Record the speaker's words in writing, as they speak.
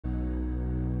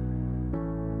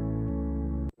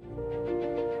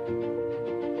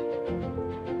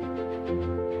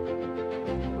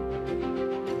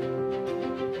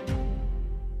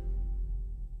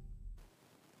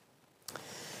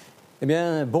Eh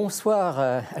bien, bonsoir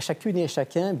à chacune et à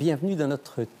chacun. Bienvenue dans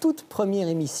notre toute première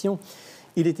émission.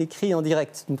 Il est écrit en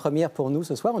direct. Une première pour nous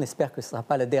ce soir. On espère que ce ne sera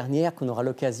pas la dernière, qu'on aura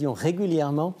l'occasion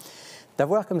régulièrement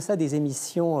d'avoir comme ça des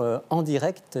émissions en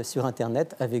direct sur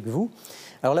Internet avec vous.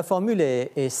 Alors, la formule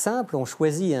est simple. On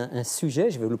choisit un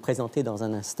sujet. Je vais vous le présenter dans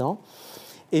un instant.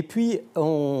 Et puis,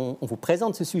 on vous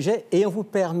présente ce sujet et on vous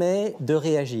permet de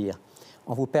réagir.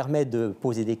 On vous permet de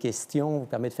poser des questions, on vous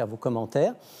permet de faire vos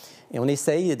commentaires. Et on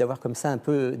essaye d'avoir comme ça un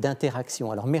peu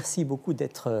d'interaction. Alors, merci beaucoup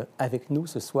d'être avec nous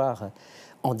ce soir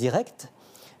en direct.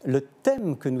 Le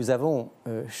thème que nous avons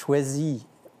choisi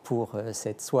pour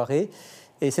cette soirée,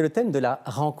 c'est le thème de la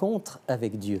rencontre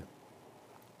avec Dieu.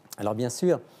 Alors, bien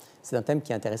sûr, c'est un thème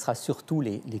qui intéressera surtout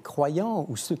les croyants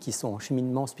ou ceux qui sont en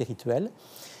cheminement spirituel.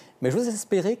 Mais je vous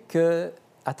espérer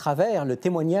qu'à travers le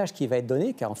témoignage qui va être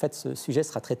donné, car en fait, ce sujet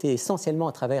sera traité essentiellement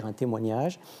à travers un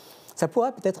témoignage, ça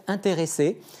pourra peut-être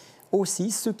intéresser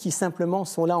aussi ceux qui simplement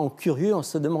sont là en curieux, en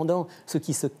se demandant ce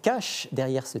qui se cache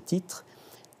derrière ce titre,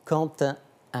 quand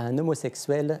un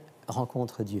homosexuel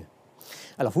rencontre Dieu.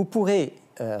 Alors, vous pourrez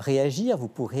réagir, vous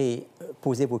pourrez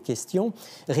poser vos questions,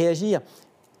 réagir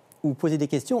ou poser des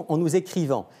questions en nous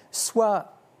écrivant,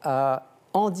 soit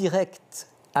en direct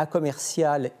à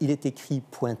commercial il est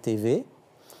écrit.tv,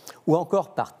 ou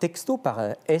encore par texto, par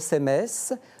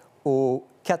SMS, au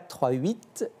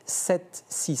 438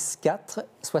 764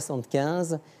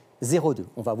 75 02.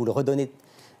 On va vous le redonner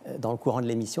dans le courant de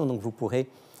l'émission, donc vous pourrez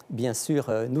bien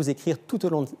sûr nous écrire tout au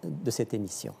long de cette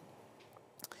émission.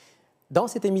 Dans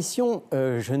cette émission,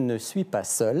 je ne suis pas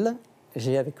seul.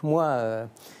 J'ai avec moi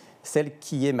celle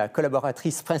qui est ma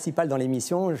collaboratrice principale dans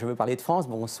l'émission. Je veux parler de France.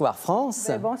 Bonsoir France.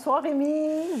 Bonsoir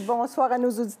Rémi. Bonsoir à nos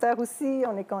auditeurs aussi.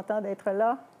 On est content d'être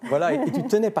là. Voilà, et tu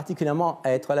tenais particulièrement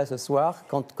à être là ce soir.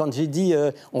 Quand j'ai dit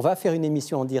on va faire une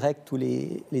émission en direct, tous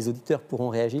les auditeurs pourront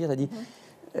réagir, tu as dit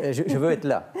je veux être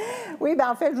là. Oui, bien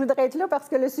en fait, je voudrais être là parce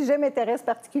que le sujet m'intéresse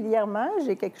particulièrement.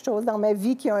 J'ai quelque chose dans ma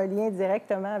vie qui a un lien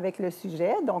directement avec le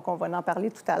sujet, donc on va en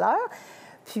parler tout à l'heure.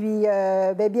 Puis,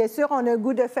 bien sûr, on a le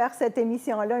goût de faire cette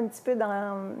émission-là un petit peu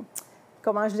dans,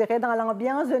 comment je dirais, dans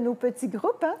l'ambiance de nos petits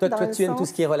groupes. Hein, toi, tu aimes tout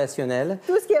ce qui est relationnel.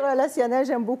 Tout ce qui est relationnel,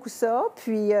 j'aime beaucoup ça.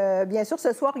 Puis, bien sûr,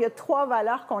 ce soir, il y a 3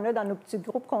 valeurs qu'on a dans nos petits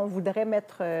groupes qu'on voudrait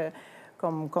mettre,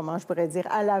 comment je pourrais dire,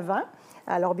 à l'avant.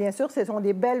 Alors, bien sûr, ce sont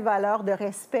des belles valeurs de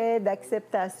respect,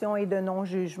 d'acceptation et de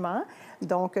non-jugement.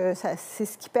 Donc, c'est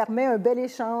ce qui permet un bel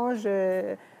échange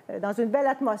dans une belle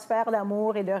atmosphère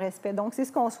d'amour et de respect. Donc, c'est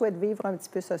ce qu'on souhaite vivre un petit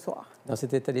peu ce soir. Dans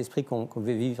cet état d'esprit qu'on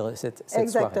veut vivre cette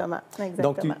Exactement, soirée.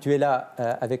 exactement. Donc, tu es là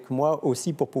avec moi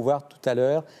aussi pour pouvoir tout à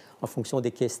l'heure, en fonction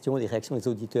des questions, des réactions des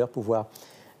auditeurs, pouvoir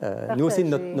nous aussi,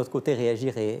 de notre côté,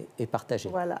 réagir et partager.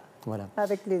 Voilà,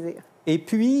 avec plaisir. Et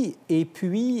puis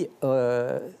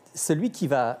celui qui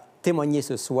va témoigner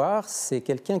ce soir, c'est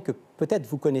quelqu'un que peut-être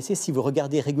vous connaissez si vous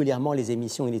regardez régulièrement les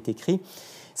émissions Il est écrit.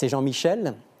 C'est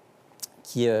Jean-Michel,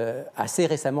 qui assez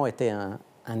récemment était un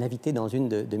invité dans une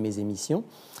de mes émissions.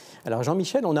 Alors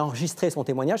Jean-Michel, on a enregistré son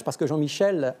témoignage parce que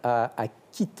Jean-Michel a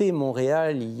quitté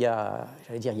Montréal il y a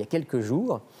quelques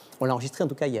jours. On l'a enregistré en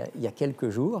tout cas il y a quelques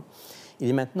jours. Il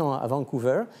est maintenant à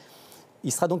Vancouver. Il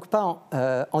ne sera donc pas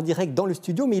en direct dans le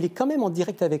studio, mais il est quand même en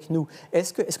direct avec nous.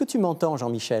 Est-ce que tu m'entends,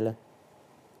 Jean-Michel?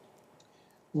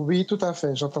 Oui, tout à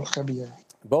fait. J'entends très bien.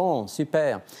 Bon,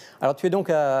 super. Alors, tu es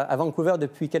donc à Vancouver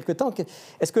depuis quelque temps.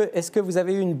 Est-ce que vous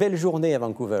avez eu une belle journée à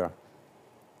Vancouver?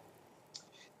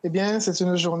 Eh bien, c'est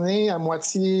une journée à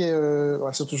moitié...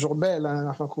 c'est toujours belle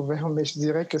à Vancouver, mais je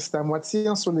dirais que c'est à moitié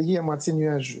ensoleillé, à moitié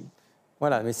nuageux.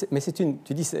 Voilà, mais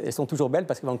tu dis elles sont toujours belles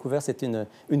parce que Vancouver, c'est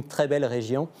une très belle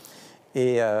région.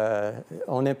 Et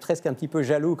on est presque un petit peu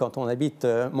jaloux quand on habite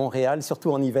Montréal,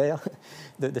 surtout en hiver,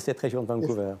 de cette région de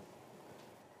Vancouver.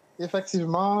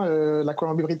 Effectivement, la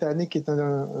Colombie-Britannique est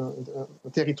un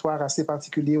territoire assez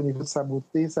particulier au niveau de sa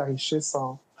beauté, sa richesse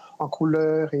en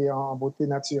couleurs et en beauté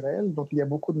naturelle. Donc, il y a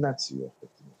beaucoup de nature.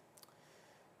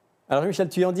 Alors, Michel,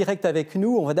 tu es en direct avec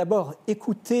nous. On va d'abord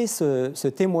écouter ce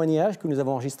témoignage que nous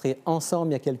avons enregistré ensemble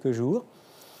il y a quelques jours,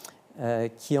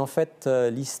 qui est en fait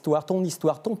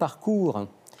ton parcours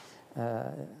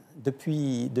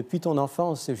depuis ton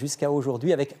enfance jusqu'à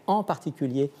aujourd'hui, avec en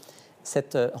particulier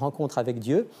cette rencontre avec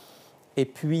Dieu. Et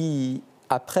puis,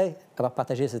 après avoir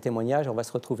partagé ce témoignage, on va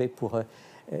se retrouver pour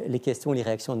les questions et les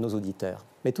réactions de nos auditeurs.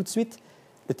 Mais tout de suite,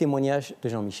 le témoignage de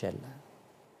Jean-Michel.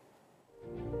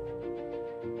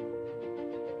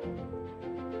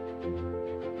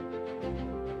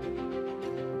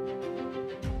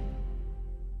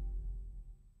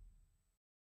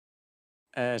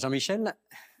 Jean-Michel,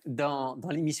 dans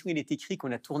l'émission Il est écrit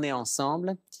qu'on a tourné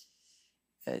ensemble,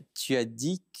 tu as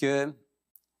dit que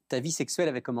ta vie sexuelle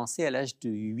avait commencé à l'âge de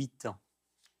 8 ans.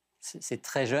 C'est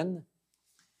très jeune.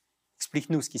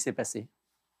 Explique-nous ce qui s'est passé.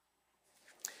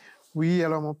 Oui,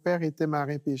 alors mon père était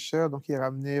marin-pêcheur, donc il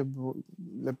ramenait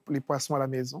les poissons à la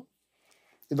maison.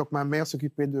 Et donc ma mère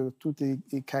s'occupait de tout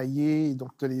écailler, et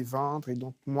donc de les vendre. Et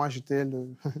donc moi, j'étais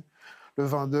le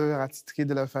vendeur attitré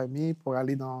de la famille pour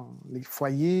aller dans les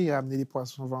foyers et amener les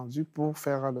poissons vendus pour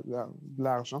faire de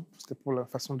l'argent. C'était pour la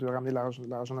façon de ramener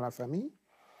l'argent dans la famille.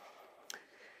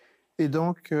 Et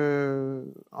donc,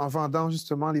 en vendant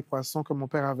justement les poissons que mon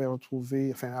père avait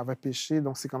retrouvés, enfin, avait pêchés,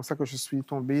 donc c'est comme ça que je suis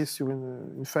tombé sur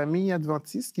une famille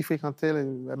adventiste qui fréquentait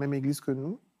la même église que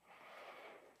nous.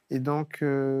 Et donc,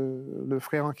 le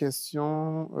frère en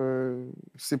question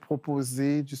s'est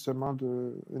proposé justement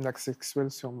un acte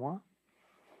sexuel sur moi.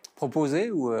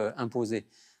 Proposé ou imposé?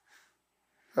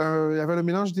 Il y avait le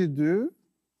mélange des deux.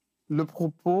 Le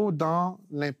propos dans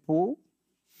l'impôt,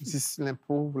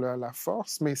 l'impôt, la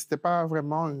force, mais c'était pas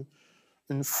vraiment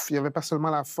il n'y avait pas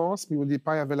seulement la force, mais au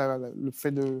départ, il y avait le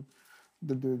fait de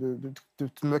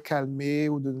me calmer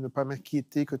ou de ne pas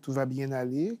m'inquiéter que tout va bien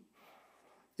aller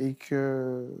et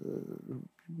que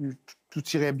tout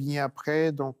irait bien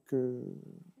après. Donc,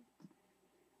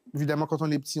 évidemment, quand on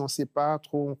est petit, on ne sait pas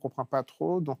trop, on ne comprend pas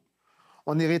trop. Donc,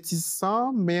 on est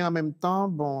réticent, mais en même temps,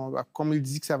 bon, comme il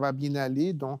dit que ça va bien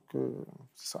aller, donc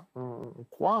c'est ça, on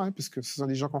croit, hein, puisque ce sont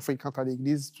des gens qu'on fréquente à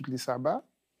l'église tous les sabbats.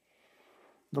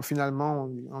 Donc finalement,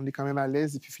 on est quand même à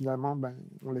l'aise et puis finalement, ben,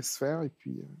 on laisse faire. Et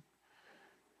puis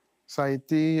ça a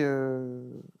été...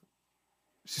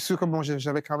 c'est sûr que bon,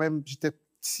 j'avais quand même... J'étais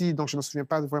petit, donc je ne me souviens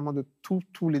pas vraiment de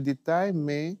tous les détails,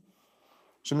 mais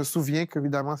je me souviens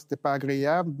qu'évidemment, ce n'était pas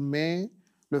agréable, mais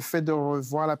le fait de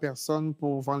revoir la personne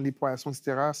pour vendre les poissons,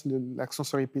 etc., l'action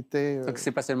se répétait. Donc, ce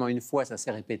n'est pas seulement une fois, ça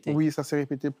s'est répété. Oui, ça s'est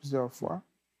répété plusieurs fois.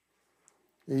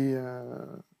 Et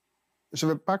je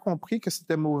n'avais pas compris que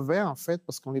c'était mauvais, en fait,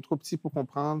 parce qu'on est trop petit pour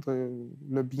comprendre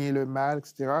le bien et le mal,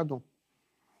 etc. Donc,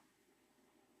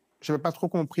 je n'avais pas trop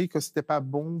compris que c'était pas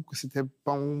bon, que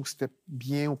c'était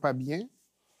bien ou pas bien,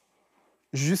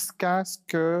 jusqu'à ce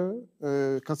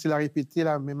que, quand il a répété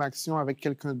la même action avec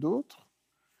quelqu'un d'autre,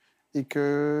 et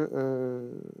que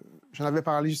j'en avais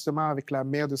parlé justement avec la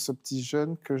mère de ce petit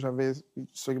jeune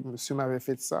ce monsieur m'avait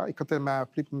fait ça. Et quand elle m'a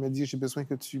appelé pour me dire « J'ai besoin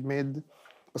que tu m'aides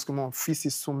parce que mon fils est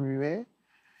sourd-muet. »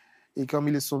 Et comme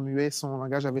il est sourd-muet, son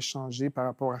langage avait changé par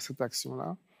rapport à cette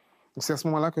action-là. Donc c'est à ce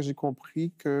moment-là que j'ai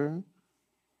compris que,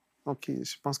 OK,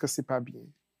 je pense que c'est pas bien.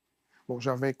 Bon,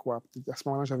 j'avais quoi? À ce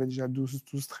moment-là, j'avais déjà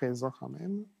 12-13 ans quand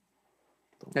même.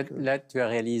 Donc, là, tu as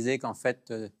réalisé qu'en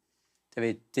fait... tu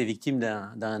avais été victime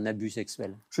d'un abus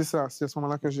sexuel. C'est ça, c'est à ce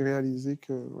moment-là que j'ai réalisé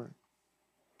que... Ouais.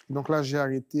 Donc là, j'ai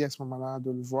arrêté à ce moment-là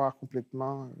de le voir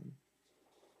complètement.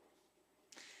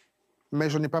 Mais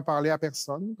je n'ai pas parlé à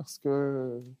personne parce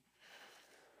que...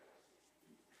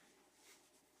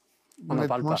 On n'en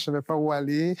parle pas. Je ne savais pas où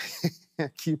aller, à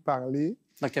qui parler.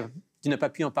 Donc, tu n'as pas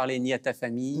pu en parler ni à ta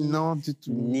famille, non, du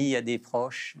tout. Ni à des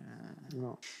proches.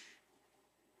 Non.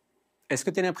 Est-ce que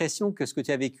tu as l'impression que ce que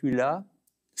tu as vécu là,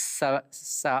 ça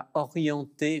a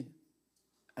orienté,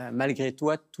 malgré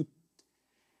toi, tout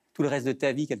le reste de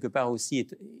ta vie, quelque part aussi,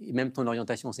 et même ton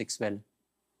orientation sexuelle?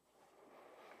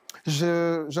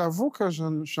 J'avoue que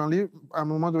à un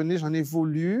moment donné, j'en ai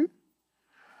voulu,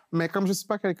 mais comme je ne suis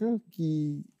pas quelqu'un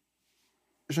qui...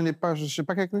 Je ne suis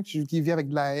pas quelqu'un qui vit avec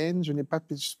de la haine, je ne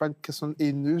suis pas une personne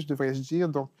haineuse, devrais-je dire,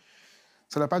 donc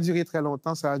ça n'a pas duré très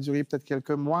longtemps, ça a duré peut-être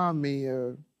quelques mois, mais...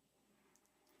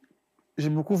 J'ai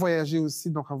beaucoup voyagé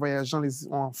aussi, donc en voyageant,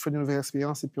 on fait de nouvelles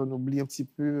expériences et puis on oublie un petit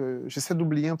peu... j'essaie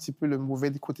d'oublier un petit peu le mauvais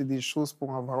côté des choses pour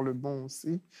en voir le bon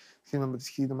aussi,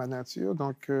 ce qui est de ma nature.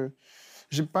 Donc,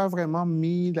 je n'ai pas vraiment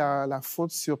mis la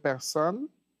faute sur personne.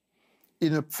 Et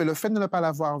le fait de ne pas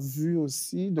l'avoir vu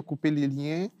aussi, de couper les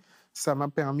liens, ça m'a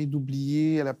permis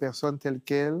d'oublier la personne telle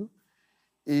qu'elle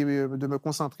et de me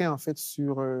concentrer en fait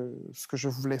sur ce que je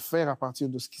voulais faire à partir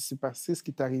de ce qui s'est passé, ce qui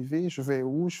est arrivé, je vais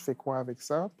où, je fais quoi avec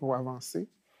ça pour avancer,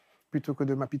 plutôt que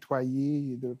de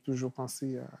m'apitoyer et de toujours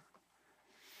penser à...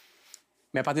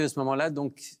 Mais à partir de ce moment-là,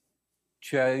 donc,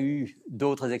 tu as eu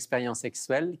d'autres expériences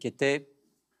sexuelles qui étaient,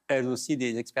 elles aussi,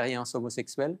 des expériences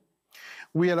homosexuelles?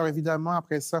 Oui, alors évidemment,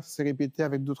 après ça s'est répété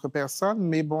avec d'autres personnes,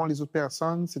 mais bon, les autres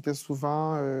personnes, c'était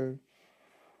souvent...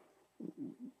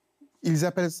 Ils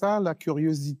appellent ça la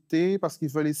curiosité parce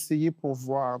qu'ils veulent essayer pour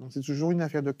voir. Donc, c'est toujours une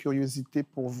affaire de curiosité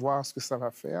pour voir ce que ça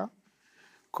va faire.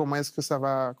 Comment est-ce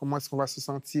qu'on va se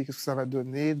sentir, qu'est-ce que ça va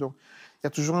donner. Donc, il y a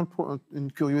toujours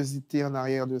une curiosité en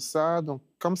arrière de ça. Donc,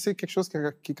 comme c'est quelque chose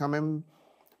qui est quand même,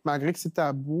 malgré que c'est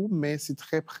tabou, mais c'est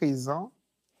très présent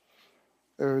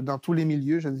dans tous les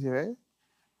milieux, je dirais.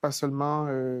 pas seulement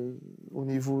au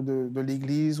niveau de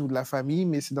l'Église ou de la famille,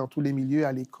 mais c'est dans tous les milieux,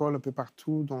 à l'école, un peu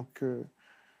partout. Donc,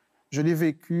 je l'ai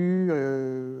vécu,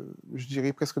 je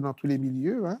dirais, presque dans tous les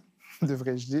milieux, hein,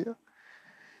 devrais-je dire.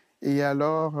 Et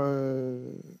alors,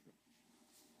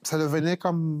 ça devenait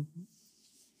comme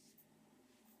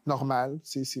normal.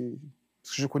 Parce que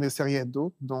je ne connaissais rien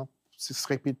d'autre, donc ça se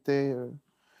répétait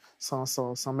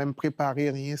sans même préparer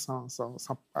rien, sans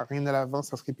rien à l'avance,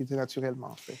 ça se répétait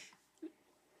naturellement, en fait.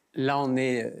 Là, on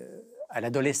est à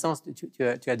l'adolescence, tu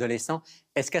es adolescent.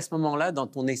 Est-ce qu'à ce moment-là, dans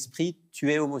ton esprit,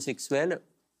 tu es homosexuel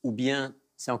ou bien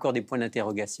c'est encore des points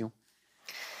d'interrogation?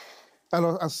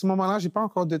 Alors, à ce moment-là, je n'ai pas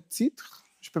encore de titre.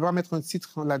 Je ne peux pas mettre un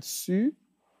titre là-dessus,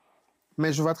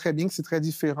 mais je vois très bien que c'est très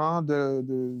différent de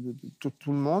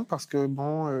tout le monde parce que,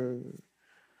 bon,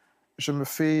 je me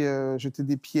fais jeter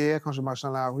des pierres quand je marche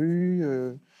dans la rue.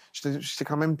 J'étais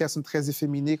quand même une personne très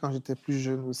efféminée quand j'étais plus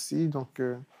jeune aussi, donc...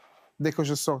 dès que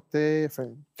je sortais, enfin,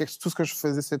 tout ce que je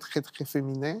faisais, c'était très, très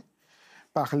féminin.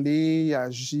 Parler,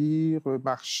 agir,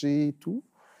 marcher et tout.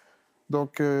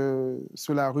 Donc,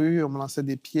 sur la rue, on me lançait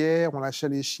des pierres, on lâchait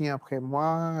les chiens après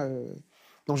moi.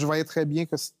 Donc, je voyais très bien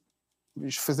que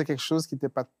je faisais quelque chose qui n'était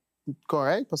pas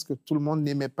correct parce que tout le monde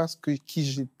n'aimait pas qui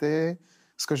j'étais,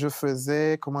 ce que je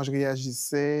faisais, comment je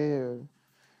réagissais.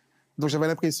 Donc, j'avais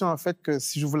l'impression, en fait, que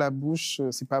si j'ouvre la bouche,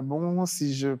 c'est pas bon.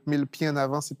 Si je mets le pied en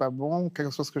avant, c'est pas bon.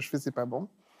 Quelque chose que je fais, c'est pas bon.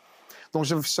 Donc,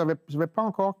 je ne savais pas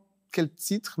encore quel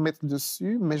titre mettre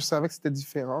dessus, mais je savais que c'était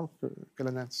différent que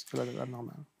la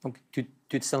normale. Donc, tu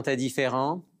te sentais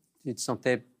différent, tu ne te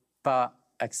sentais pas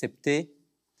accepté?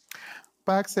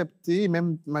 Pas accepté,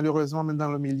 même malheureusement, même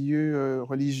dans le milieu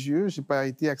religieux, je n'ai pas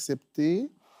été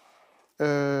accepté.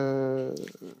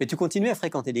 Mais tu continues à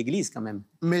fréquenter l'église quand même.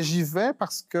 Mais j'y vais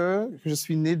parce que je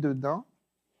suis né dedans.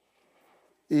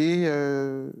 Et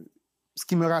ce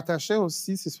qui me rattachait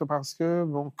aussi, c'est parce que,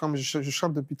 bon, comme je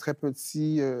chante depuis très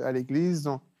petit à l'église,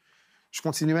 donc je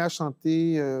continuais à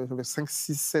chanter, j'avais 5,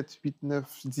 6, 7, 8,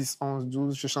 9, 10, 11,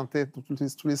 12. Je chantais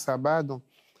tous les sabbats. Donc,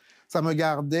 ça me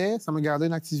gardait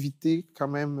une activité quand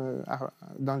même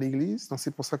dans l'église. Donc, c'est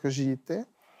pour ça que j'y étais.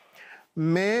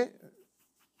 Mais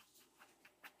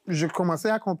je commençais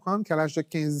à comprendre qu'à l'âge de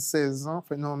 15-16 ans,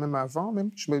 enfin non, même avant,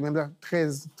 même à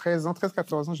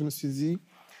 13-14 ans, je me suis dit,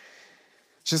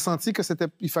 j'ai senti que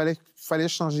il fallait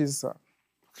changer ça.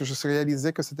 Que je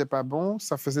réalisais que c'était pas bon,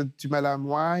 ça faisait du mal à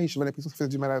moi et j'avais l'impression que ça faisait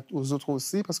du mal aux autres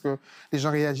aussi parce que les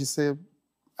gens réagissaient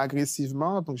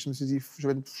agressivement. Donc je me suis dit,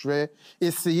 je vais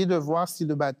essayer de voir si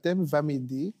le baptême va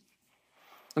m'aider.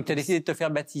 Donc tu as décidé de te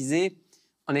faire baptiser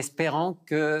en espérant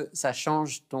que ça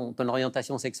change ton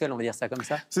orientation sexuelle, on va dire ça comme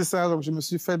ça? C'est ça. Donc, je me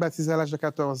suis fait baptiser à l'âge de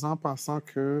 14 ans, pensant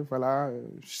que, voilà,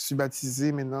 je suis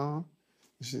baptisé maintenant,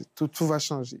 tout va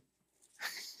changer.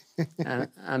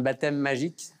 Un baptême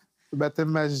magique? Le baptême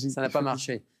magique. Ça n'a pas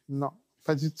marché? Non,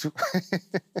 pas du tout.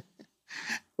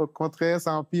 Au contraire,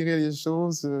 ça a empiré les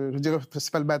choses. Je dirais,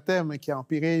 c'est pas le baptême qui a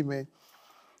empiré, mais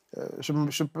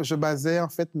je basais, en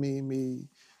fait,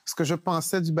 ce que je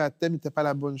pensais du baptême n'était pas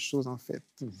la bonne chose, en fait.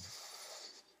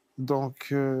 Donc,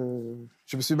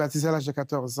 je me suis baptisé à l'âge de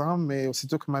 14 ans, mais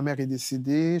aussitôt que ma mère est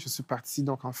décédée, je suis parti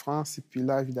donc en France. Et puis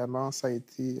là, évidemment, ça a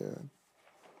été...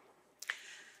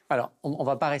 Alors, on ne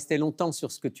va pas rester longtemps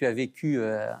sur ce que tu as vécu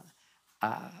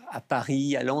à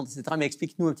Paris, à Londres, etc. Mais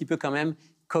explique-nous un petit peu quand même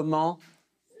comment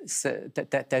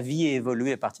ta vie a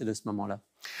évolué à partir de ce moment-là.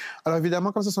 Alors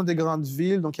évidemment, comme ce sont des grandes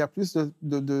villes, donc il y a plus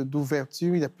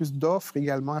d'ouverture, il y a plus d'offres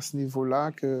également à ce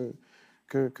niveau-là que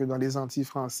dans les Antilles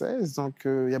françaises. Donc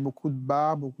il y a beaucoup de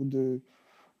bars, beaucoup de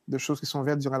choses qui sont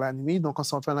ouvertes durant la nuit. Donc en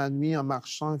sortant la nuit, en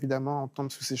marchant, évidemment, on tombe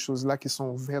sur ces choses-là qui sont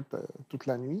ouvertes toute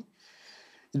la nuit.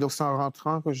 Et donc c'est en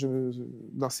rentrant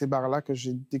dans ces bars-là que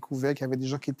j'ai découvert qu'il y avait des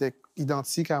gens qui étaient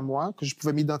identiques à moi, que je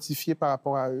pouvais m'identifier par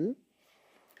rapport à eux.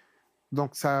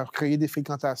 Donc, ça a créé des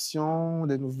fréquentations,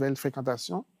 des nouvelles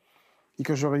fréquentations, et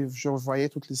que je revoyais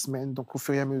toutes les semaines. Donc, au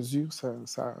fur et à mesure, ça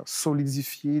a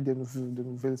solidifié des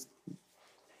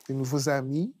nouveaux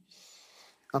amis,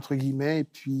 entre guillemets. Et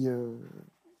puis,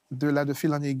 de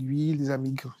fil en aiguille,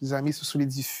 les amis se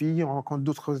solidifient, on rencontre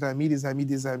d'autres amis, les amis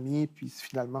des amis, et puis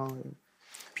finalement...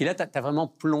 Puis là, tu as vraiment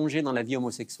plongé dans la vie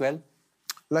homosexuelle?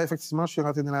 Là, effectivement, je suis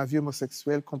rentré dans la vie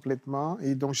homosexuelle complètement,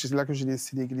 et donc c'est là que j'ai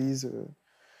laissé l'Église...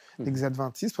 l'Église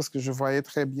adventiste, parce que je voyais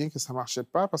très bien que ça ne marchait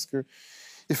pas, parce que,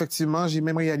 effectivement, j'ai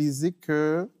même réalisé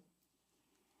que...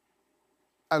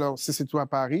 Alors, c'est tout à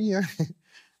Paris, hein?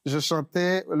 Je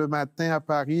chantais le matin à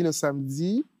Paris, le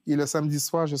samedi, et le samedi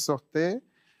soir, je sortais,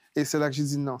 et c'est là que j'ai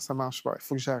dit non, ça ne marche pas, il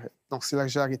faut que j'arrête. Donc, c'est là que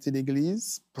j'ai arrêté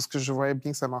l'Église, parce que je voyais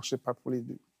bien que ça ne marchait pas pour les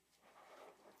deux.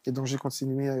 Et donc, j'ai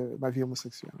continué ma vie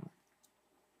homosexuelle.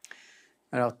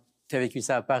 Alors, tu as vécu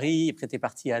ça à Paris, après tu es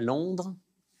parti à Londres.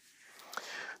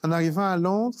 En arrivant à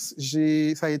Londres,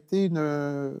 ça a été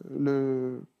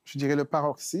je dirais le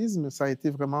paroxysme, ça a été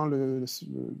vraiment le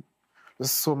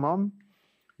summum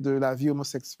de la vie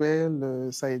homosexuelle,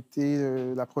 ça a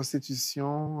été la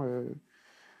prostitution,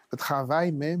 le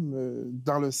travail même,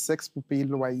 dans le sexe pour payer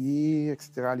le loyer,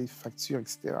 etc., les factures,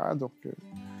 etc. Donc,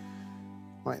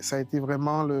 ouais, ça a été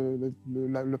vraiment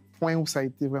le point où ça a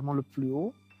été vraiment le plus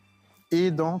haut. Et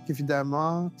donc,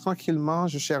 évidemment, tranquillement,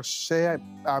 je cherchais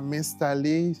à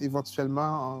m'installer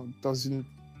éventuellement dans une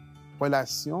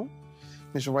relation,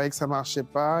 mais je voyais que ça ne marchait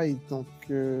pas. Et donc,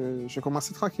 je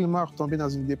commençais tranquillement à retomber dans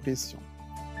une dépression.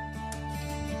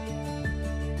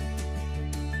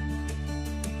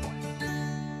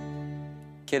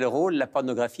 Quel rôle la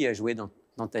pornographie a joué dans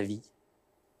ta vie?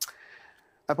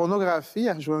 La pornographie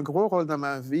a joué un gros rôle dans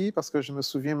ma vie parce que je me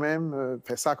souviens même,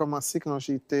 ça a commencé quand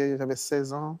j'avais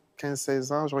 16 ans,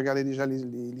 15-16 ans. Je regardais déjà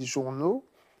les journaux.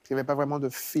 Il n'y avait pas vraiment de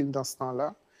film dans ce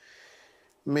temps-là.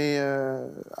 Mais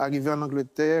arrivé en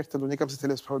Angleterre, étant donné comme c'était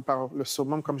le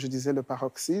summum, comme je disais, le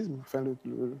paroxysme, enfin le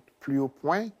plus haut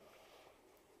point,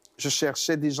 je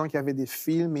cherchais des gens qui avaient des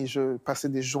films et je passais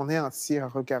des journées entières à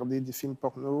regarder des films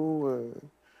porno.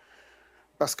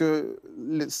 Parce que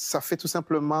ça fait tout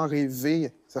simplement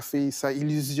rêver, ça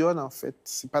illusionne en fait.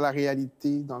 C'est pas la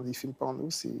réalité dans les films porno,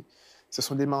 ce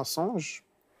sont des mensonges.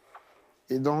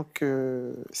 Et donc,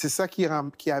 c'est ça qui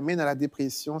amène à la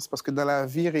dépression. C'est parce que dans la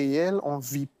vie réelle, on ne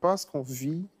vit pas ce qu'on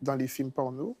vit dans les films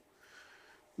porno.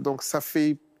 Donc,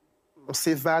 on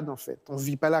s'évade en fait. On ne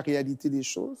vit pas la réalité des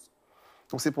choses.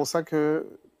 Donc, c'est pour ça que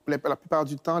la plupart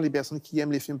du temps, les personnes qui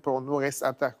aiment les films porno restent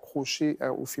accrochées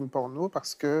aux films porno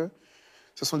parce que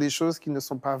ce sont des choses qui ne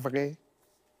sont pas vraies.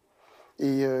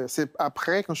 Et c'est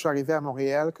après, quand je suis arrivé à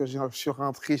Montréal, que je suis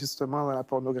rentré justement dans la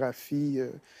pornographie.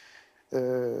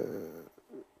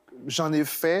 J'en ai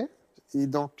fait, et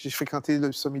donc j'ai fréquenté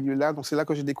ce milieu-là. Donc c'est là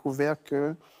que j'ai découvert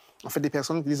que, en fait,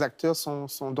 les acteurs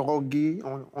sont drogués,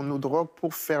 on nous drogue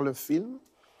pour faire le film.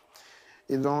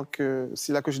 Et donc,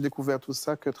 c'est là que j'ai découvert tout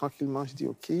ça, que tranquillement, j'ai dit,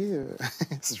 OK,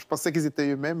 je pensais qu'ils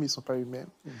étaient eux-mêmes, mais ils ne sont pas eux-mêmes.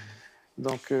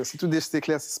 Donc, c'est tout des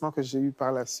éclaircissements que j'ai eus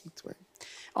par la suite. Ouais.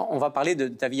 On va parler de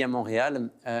ta vie à Montréal,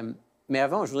 mais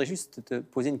avant, je voudrais juste te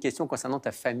poser une question concernant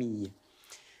ta famille.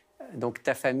 Donc,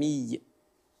 ta famille,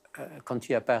 quand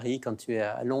tu es à Paris, quand tu es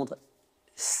à Londres,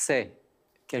 sait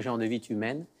quel genre de vie tu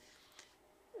mènes.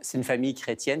 C'est une famille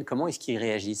chrétienne. Comment est-ce qu'ils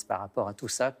réagissent par rapport à tout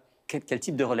ça? Quel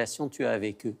type de relation tu as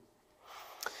avec eux?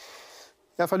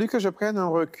 Il a fallu que je prenne un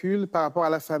recul par rapport à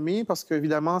la famille parce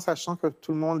qu'évidemment, sachant que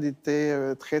tout le monde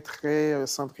était très, très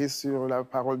centré sur la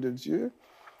parole de Dieu,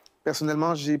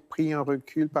 personnellement, j'ai pris un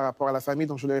recul par rapport à la famille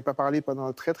dont je ne leur ai pas parlé pendant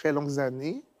de très, très longues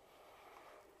années.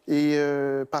 Et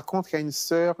par contre, il y a une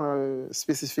sœur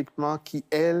spécifiquement qui,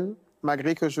 elle,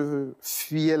 malgré que je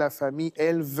fuyais la famille,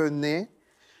 elle venait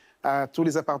à tous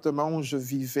les appartements où je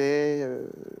vivais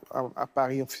à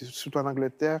Paris, surtout en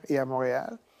Angleterre et à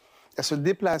Montréal. Elle se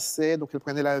déplaçait, donc elle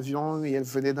prenait l'avion et elle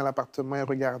venait dans l'appartement, elle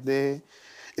regardait.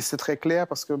 Et c'est très clair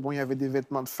parce que, bon, il y avait des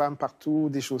vêtements de femmes partout,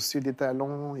 des chaussures, des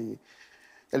talons. Et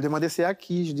elle demandait, c'est à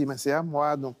qui? Je dis, mais c'est à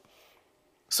moi. Donc,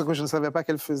 ce que je ne savais pas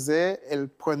qu'elle faisait, elle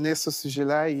prenait ce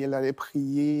sujet-là et elle allait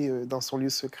prier dans son lieu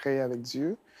secret avec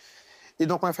Dieu. Et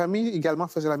donc, ma famille également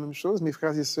faisait la même chose. Mes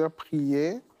frères et sœurs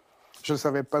priaient. Je ne le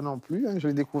savais pas non plus. Hein. Je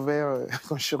l'ai découvert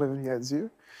quand je suis revenu à Dieu.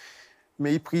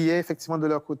 Mais ils priaient effectivement de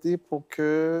leur côté pour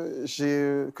que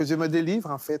Dieu me délivre,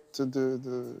 en fait,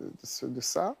 de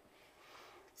ça.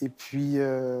 Et puis,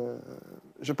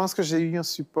 je pense que j'ai eu un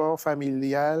support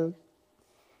familial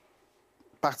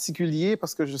particulier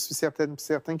parce que je suis certain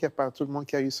qu'il n'y a pas tout le monde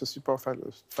qui a eu ce support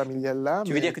familial-là.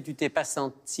 Tu veux dire que tu ne t'es pas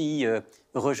senti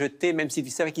rejeté, même si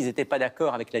tu savais qu'ils n'étaient pas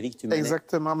d'accord avec la vie que tu menais?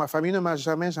 Exactement. Ma famille ne m'a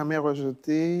jamais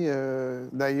rejeté.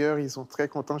 D'ailleurs, ils sont très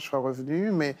contents que je sois revenu,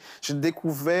 mais j'ai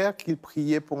découvert qu'ils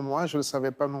priaient pour moi. Je ne le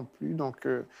savais pas non plus. Donc,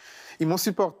 ils m'ont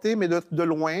supporté, mais de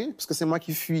loin, parce que c'est moi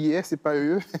qui fuyais, c'est pas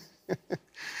eux.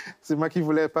 C'est moi qui ne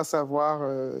voulais pas savoir.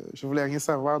 Je ne voulais rien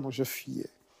savoir, donc je fuyais.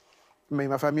 Mais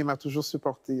ma famille m'a toujours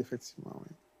supporté, effectivement.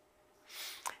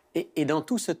 Oui. Et dans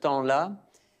tout ce temps-là,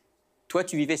 toi,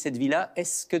 tu vivais cette vie-là.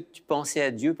 Est-ce que tu pensais à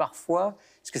Dieu parfois?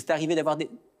 Est-ce que c'est arrivé d'avoir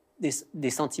des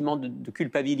sentiments de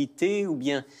culpabilité ou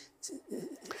bien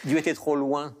Dieu était trop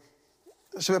loin?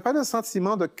 Je n'avais pas de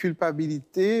sentiment de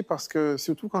culpabilité parce que,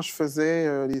 surtout quand je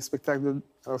faisais les spectacles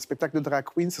de drag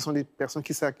queen, ce sont des personnes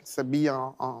qui s'habillent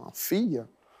en filles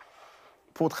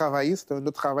pour travailler. C'était un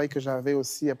autre travail que j'avais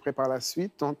aussi après par la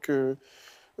suite. Donc,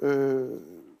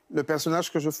 le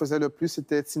personnage que je faisais le plus,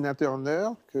 c'était Tina Turner,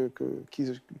 qui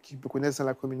me connaissent dans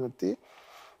la communauté.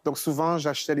 Donc, souvent,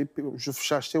 j'achetais ou je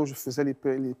faisais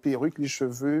les perruques, les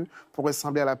cheveux pour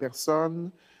ressembler à la personne,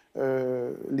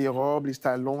 les robes, les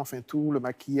talons, enfin tout, le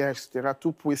maquillage, etc.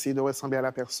 Tout pour essayer de ressembler à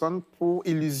la personne, pour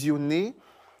illusionner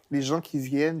les gens qui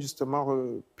viennent justement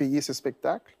payer ce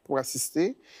spectacle pour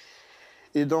assister.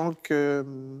 Et donc, je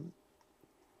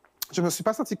ne me suis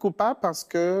pas sentie coupable parce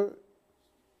que,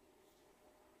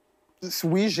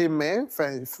 oui, j'aimais,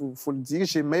 enfin, il faut le dire,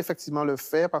 j'aimais effectivement le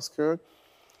faire parce que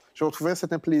je retrouvais un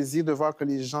certain plaisir de voir que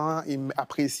les gens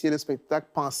appréciaient le spectacle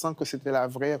pensant que c'était la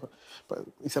vraie.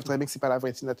 Ils savent très bien que ce n'est pas la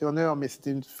vraie Tina Turner, mais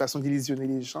c'était une façon d'illusionner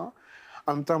les gens.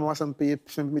 En même temps, moi, ça me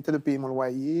permettait de payer mon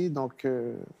loyer, donc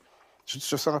je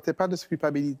ne sentais pas de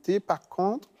culpabilité. Par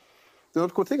contre, de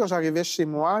l'autre côté, quand j'arrivais chez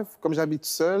moi, comme j'habite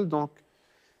seule, donc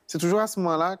c'est toujours à ce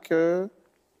moment-là que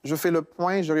je fais le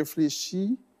point, je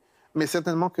réfléchis, mais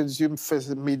certainement que Dieu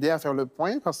m'aidait à faire le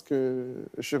point parce que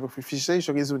je réfléchissais,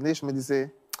 je raisonnais, je me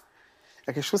disais, il y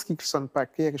a quelque chose qui ne sonne pas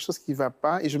clair, il y a quelque chose qui ne va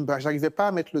pas, et je n'arrivais pas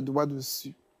à mettre le doigt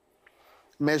dessus.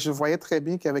 Mais je voyais très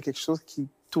bien qu'il y avait quelque chose qui ne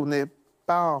tournait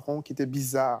pas en rond, qui était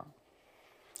bizarre.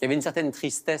 Il y avait une certaine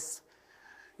tristesse,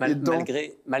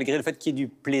 malgré le fait qu'il y ait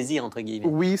du plaisir, entre guillemets.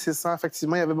 Oui, c'est ça,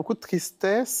 effectivement. Il y avait beaucoup de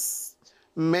tristesse,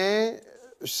 mais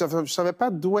je ne savais pas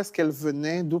d'où est-ce qu'elle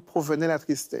venait, d'où provenait la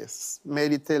tristesse. Mais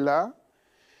elle était là,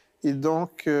 et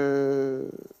donc...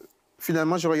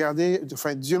 Finalement, je regardais,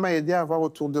 enfin, Dieu m'a aidé à voir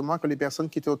autour de moi que les personnes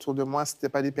qui étaient autour de moi, ce n'étaient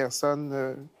pas des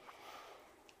personnes,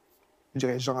 je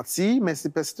dirais, gentilles, mais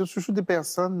c'était toujours des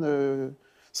personnes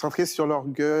centrées sur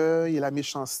l'orgueil et la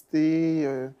méchanceté,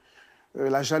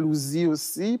 la jalousie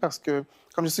aussi, parce que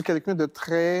comme je suis quelqu'un de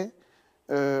très...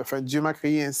 enfin, Dieu m'a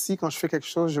créé ainsi, quand je fais quelque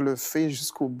chose, je le fais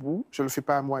jusqu'au bout, je ne le fais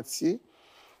pas à moitié.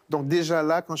 Donc déjà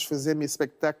là, quand je faisais mes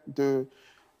spectacles de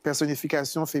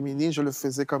personnification féminine, je le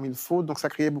faisais comme il faut. Donc, ça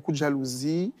créait beaucoup de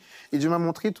jalousie. Et Dieu m'a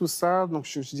montré tout ça. Donc,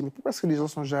 je me suis dit, mais pourquoi est-ce que les gens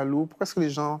sont jaloux? Pourquoi est-ce que les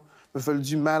gens me veulent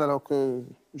du mal alors que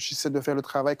j'essaie de faire le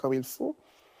travail comme il faut?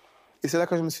 Et c'est là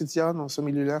que je me suis dit, ah non, ce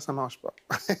milieu-là, ça ne marche pas.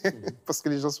 Parce que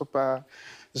les gens ne sont pas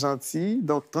gentils.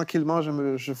 Donc, tranquillement,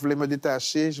 je voulais me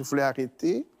détacher, je voulais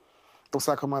arrêter. Donc,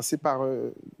 ça a commencé par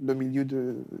le milieu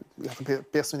de la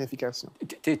personnification.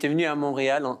 Tu es venu à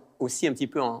Montréal aussi un petit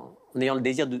peu en ayant le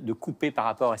désir de couper par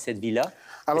rapport à cette vie-là.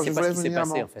 Alors, c'est pas ce qui s'est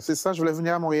passé, en fait. C'est ça, je voulais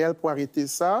venir à Montréal pour arrêter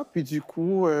ça. Puis du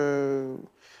coup,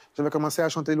 j'avais commencé à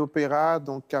chanter l'opéra.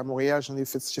 Donc, à Montréal, j'ai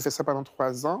fait ça pendant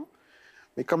 3 ans.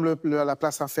 Mais comme la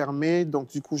place a fermé, donc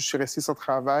du coup, je suis resté sans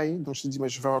travail. Donc, je me suis dit, mais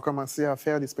je vais recommencer à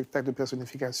faire des spectacles de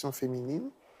personnification féminine.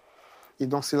 Et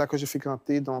donc, c'est là que j'ai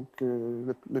fréquenté donc,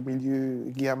 le milieu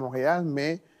gay à Montréal.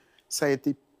 Mais ça a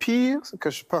été pire que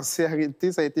je pensais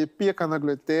arrêter. Ça a été pire qu'en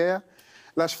Angleterre.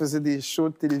 Là, je faisais des shows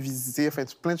télévisés, enfin,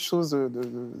 plein de choses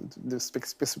de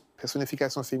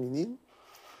personnification féminine.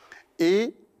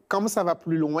 Et comme ça va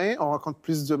plus loin, on rencontre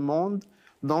plus de monde.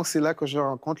 Donc, c'est là que je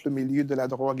rencontre le milieu de la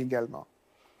drogue également.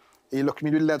 Et le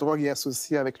milieu de la drogue est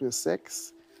associé avec le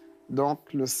sexe.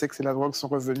 Donc, le sexe et la drogue sont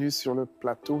revenus sur le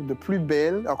plateau de plus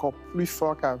belle, encore plus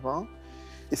fort qu'avant.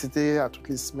 Et c'était à toutes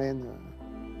les semaines.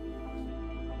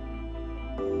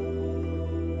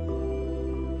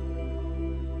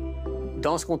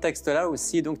 Dans ce contexte-là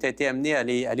aussi, donc, tu as été amené à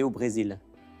aller au Brésil.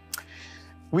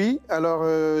 Oui, alors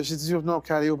j'ai dû donc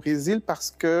aller au Brésil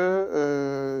parce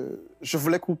que je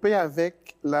voulais couper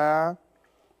avec le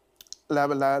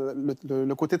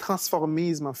côté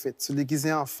transformisme, en fait, se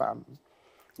déguiser en femme.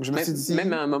 Je me suis dit...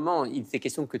 Même à un moment, il était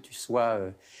question que tu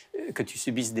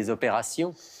subisses des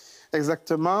opérations.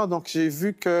 Exactement. Donc, j'ai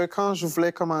vu que quand je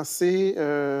voulais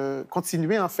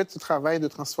continuer, en fait, ce travail de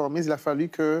transformisme, il a fallu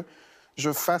que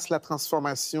je fasse la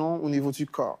transformation au niveau du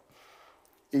corps.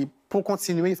 Et pour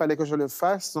continuer, il fallait que je le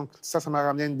fasse. Donc, ça m'a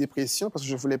ramené à une dépression parce que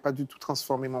je ne voulais pas du tout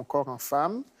transformer mon corps en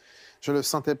femme. Je ne le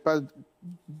sentais pas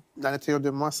à l'intérieur de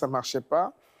moi, ça ne marchait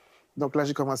pas. Donc là,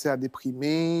 j'ai commencé à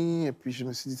déprimer. Et puis, je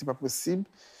me suis dit, ce n'est pas possible.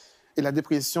 Et la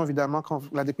dépression, évidemment,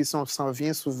 quand la dépression s'en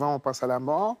vient, souvent, on pense à la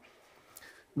mort.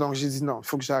 Donc, j'ai dit, non, il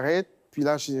faut que j'arrête. Puis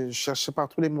là, je cherchais par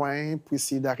tous les moyens pour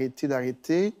essayer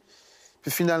d'arrêter. Puis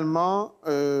finalement,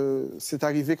 c'est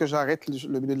arrivé que j'arrête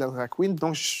le milieu de la drag queen.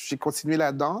 Donc, j'ai continué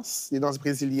la danse, les danses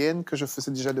brésiliennes que je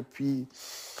faisais déjà depuis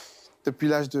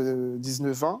l'âge de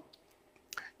 19 ans.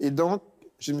 Et donc,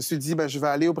 je me suis dit, ben, je vais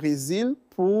aller au Brésil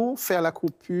pour faire la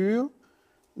coupure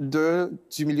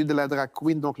du milieu de la drag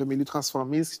queen, donc le milieu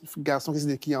transformiste, garçon qui se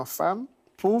déguise en femme,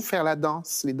 pour faire la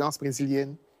danse, les danses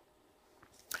brésiliennes.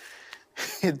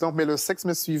 Et donc, mais le sexe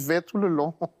me suivait tout le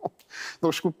long.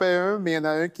 Donc, je coupais un, mais il y en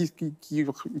a un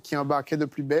qui embarquait de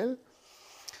plus belle.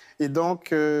 Et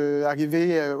donc,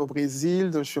 arrivé au Brésil,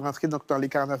 je suis rentré donc, dans les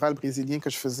carnavals brésiliens que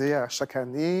je faisais à chaque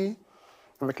année,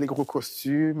 avec les gros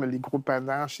costumes, les gros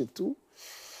panaches et tout.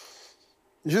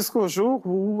 Jusqu'au jour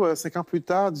où, 5 ans plus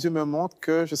tard, Dieu me montre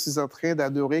que je suis en train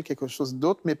d'adorer quelque chose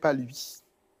d'autre, mais pas lui.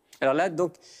 Alors là,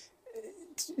 donc,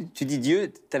 tu dis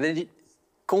Dieu, tu avais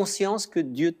conscience que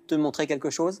Dieu te montrait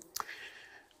quelque chose?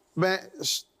 Ben,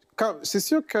 c'est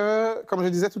sûr que, comme je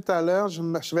disais tout à l'heure, je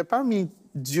n'avais pas mis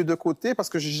Dieu de côté parce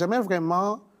que j'ai jamais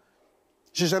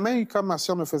eu, comme ma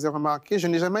soeur me faisait remarquer, je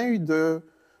n'ai jamais eu de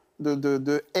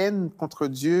haine contre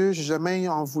Dieu, j'ai jamais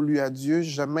en voulu à Dieu,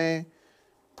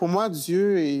 Pour moi,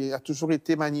 Dieu a toujours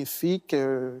été magnifique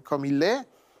comme il est,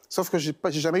 sauf que j'ai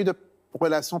jamais eu de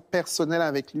relation personnelle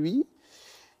avec lui.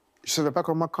 Je ne savais pas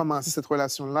comment commencer cette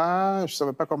relation-là, je ne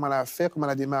savais pas comment la faire, comment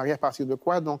la démarrer, à partir de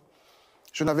quoi. Donc,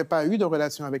 je n'avais pas eu de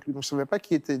relation avec lui, donc je ne savais pas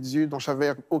qui était Dieu, donc je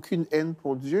n'avais aucune haine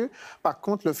pour Dieu. Par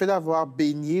contre, le fait d'avoir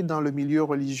baigné dans le milieu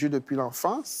religieux depuis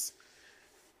l'enfance,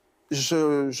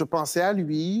 je pensais à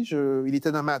lui, il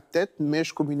était dans ma tête, mais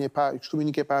je ne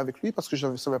communiquais pas avec lui parce que je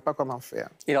ne savais pas comment faire.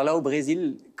 Et alors là, au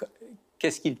Brésil,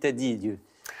 qu'est-ce qu'il t'a dit, Dieu?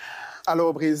 Alors,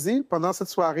 au Brésil, pendant cette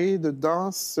soirée de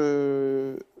danse,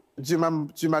 Dieu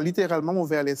m'a littéralement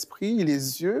ouvert l'esprit et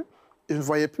les yeux. Je ne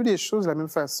voyais plus les choses de la même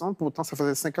façon. Pourtant, ça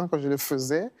faisait 5 ans que je le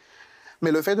faisais.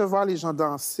 Mais le fait de voir les gens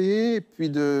danser et puis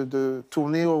de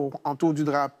tourner autour du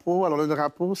drapeau. Alors, le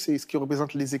drapeau, c'est ce qui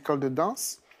représente les écoles de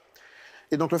danse.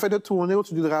 Et donc, le fait de tourner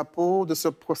autour du drapeau, de se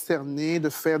prosterner, de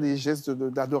faire des gestes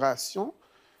d'adoration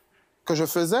que je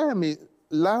faisais, mais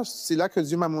là, c'est là que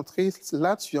Dieu m'a montré,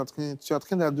 là, tu es en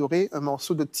train d'adorer un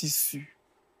morceau de tissu.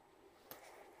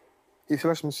 Et c'est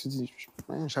là que je me suis dit,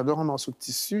 j'adore un morceau de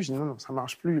tissu. J'ai dit, non, ça ne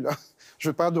marche plus, là. Je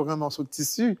ne veux pas adorer un morceau de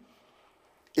tissu.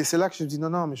 Et c'est là que je me dis,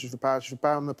 non, mais je ne veux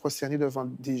pas me prosterner devant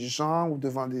des gens ou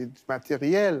devant du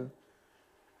matériel.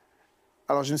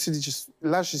 Alors, je me suis dit,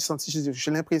 là,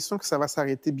 j'ai l'impression que ça va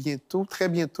s'arrêter bientôt, très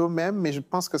bientôt même, mais je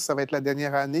pense que ça va être la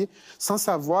dernière année, sans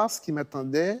savoir ce qui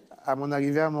m'attendait à mon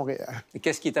arrivée à Montréal. Et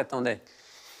qu'est-ce qui t'attendait?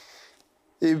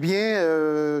 Eh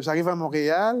bien, j'arrive à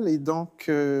Montréal et donc,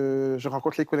 je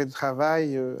rencontre les collègues de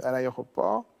travail à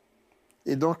l'aéroport.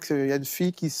 Et donc, il y a une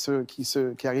fille qui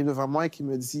arrive devant moi et qui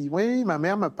me dit, oui, ma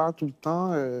mère me parle tout le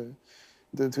temps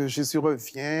de Jésus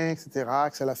revient, etc.,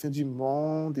 que c'est la fin du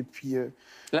monde. Et puis...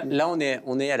 Là,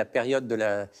 on est à la période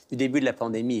du début de la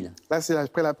pandémie. Là, c'est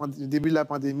après le début de la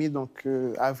pandémie, donc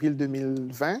avril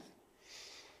 2020.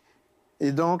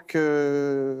 Et donc,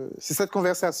 c'est cette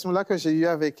conversation-là que j'ai eue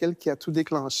avec elle qui a tout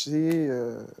déclenché.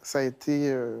 Ça a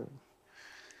été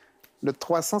le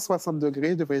 360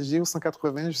 degrés, devrais-je dire, ou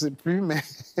 180, je ne sais plus, mais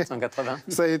 180.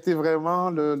 Ça a été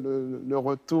vraiment le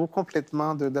retour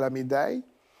complètement de la médaille.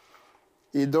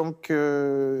 Et donc,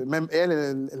 même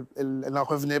elle n'en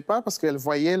revenait pas parce qu'elle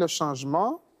voyait le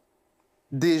changement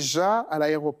déjà à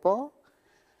l'aéroport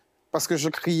parce que je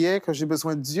criais que j'ai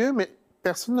besoin de Dieu, mais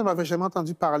personne ne m'avait jamais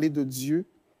entendu parler de Dieu.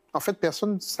 En fait,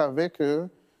 personne ne savait que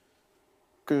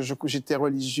j'étais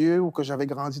religieux ou que j'avais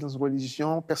grandi dans une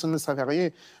religion. Personne ne savait rien.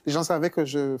 Les gens savaient que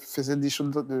je faisais des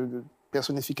choses de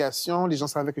personnification. Les gens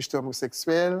savaient que j'étais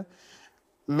homosexuel.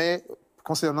 Mais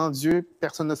concernant Dieu,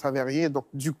 personne ne savait rien. Donc,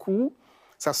 du coup,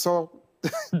 ça sort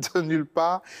de nulle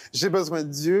part. J'ai besoin de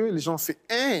Dieu. Les gens font «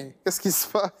 Hein, qu'est-ce qui se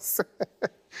passe? »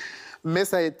 Mais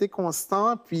ça a été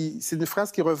constant. Puis c'est une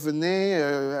phrase qui revenait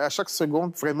à chaque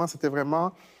seconde. Vraiment, c'était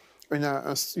vraiment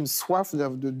une soif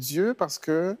de Dieu parce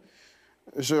que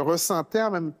je ressentais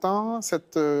en même temps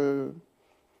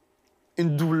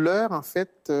une douleur, en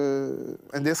fait,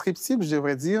 indescriptible, je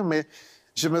devrais dire, mais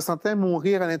je me sentais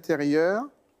mourir à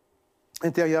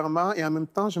intérieurement, et en même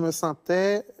temps, je me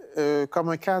sentais comme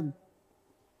un cas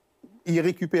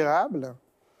irrécupérable.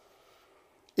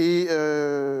 Et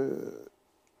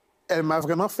elle m'a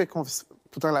vraiment fait confiance.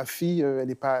 Pourtant, la fille,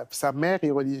 sa mère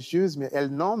est religieuse, mais elle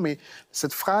non. Mais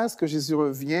cette phrase que Jésus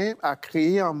revient a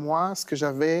créé en moi ce que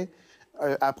j'avais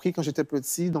appris quand j'étais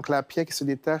petit, donc la pierre qui se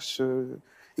détache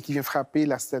et qui vient frapper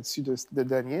la statue de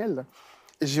Daniel.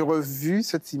 Et j'ai revu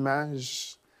cette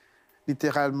image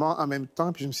littéralement en même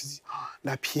temps, puis je me suis dit, oh,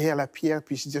 la pierre,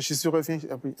 puis j'ai dit, Jésus revient.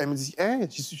 Elle me dit, hein?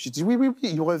 J'ai dit, oui,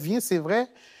 il revient, c'est vrai.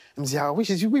 Elle me dit, ah oui,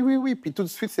 j'ai dit, oui. Puis tout de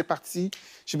suite, c'est parti.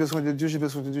 J'ai besoin de Dieu, j'ai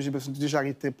besoin de Dieu, j'ai besoin de Dieu.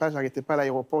 J'arrêtais pas à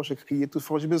l'aéroport, je criais tout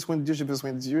fort, j'ai besoin de Dieu, j'ai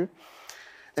besoin de Dieu.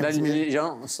 Là, les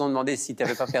gens se sont demandé si tu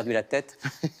n'avais pas perdu la tête.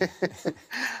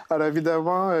 Alors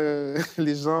évidemment,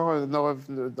 les gens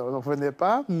n'en revenaient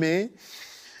pas, mais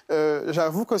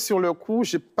j'avoue que sur le coup,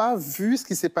 je n'ai pas vu ce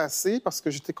qui s'est passé parce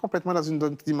que j'étais complètement dans une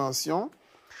autre dimension.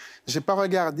 Je n'ai pas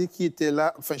regardé qui était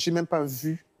là. Enfin, je n'ai même pas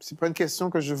vu. Ce n'est pas une question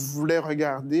que je voulais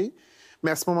regarder.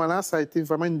 Mais à ce moment-là, ça a été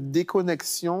vraiment une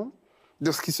déconnexion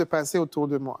de ce qui se passait autour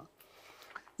de moi.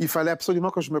 Il fallait absolument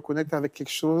que je me connecte avec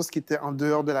quelque chose qui était en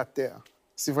dehors de la Terre.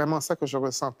 C'est vraiment ça que je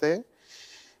ressentais.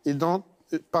 Et donc,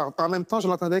 en même temps, je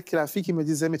l'entendais que la fille qui me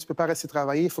disait « Mais tu ne peux pas rester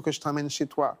travailler, il faut que je t'emmène chez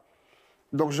toi. »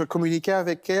 Donc, je communiquais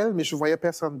avec elle, mais je ne voyais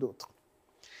personne d'autre.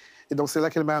 Et donc, c'est là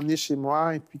qu'elle m'a amené chez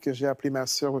moi et puis que j'ai appelé ma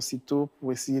sœur aussitôt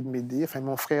pour essayer de m'aider. Enfin,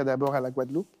 mon frère d'abord à la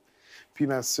Guadeloupe, puis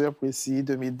ma sœur pour essayer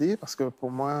de m'aider parce que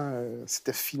pour moi,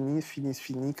 c'était fini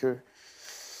que...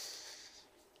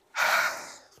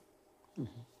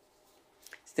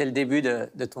 C'était le début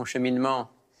de ton cheminement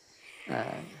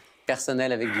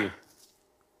personnel avec Dieu.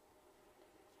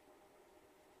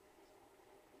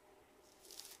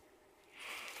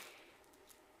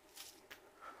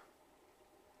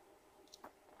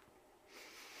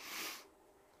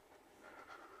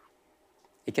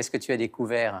 Et qu'est-ce que tu as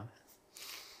découvert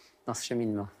dans ce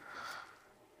cheminement?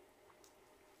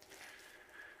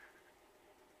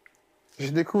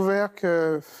 J'ai découvert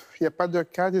qu'il n'y a pas de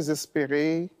cas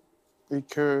désespéré et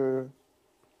que,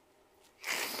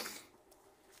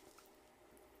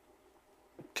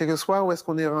 quel que soit où est-ce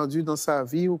qu'on est rendu dans sa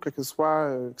vie ou quel que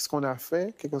soit ce qu'on a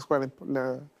fait, quelle que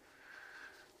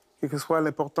soit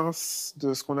l'importance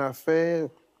de ce qu'on a fait,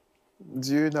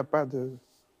 Dieu n'a pas de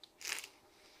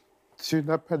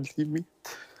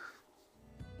limite.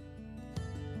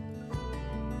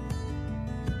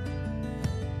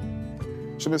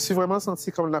 Je me suis vraiment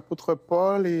senti comme l'apôtre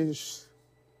Paul et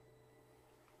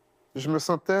je me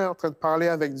sentais en train de parler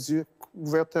avec Dieu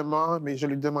ouvertement, mais je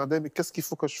lui demandais, mais qu'est-ce qu'il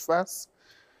faut que je fasse?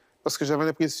 Parce que j'avais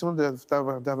l'impression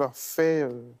d'avoir fait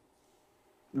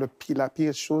la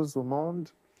pire chose au monde.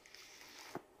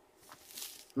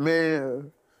 Mais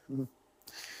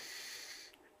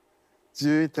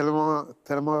Dieu est tellement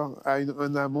a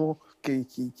un amour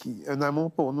un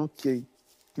amour pour nous qui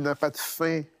n'a pas de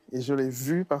fin. Et je l'ai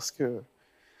vu parce que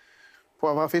pour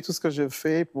avoir fait tout ce que j'ai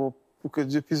fait, pour que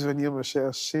Dieu puisse venir me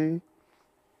chercher,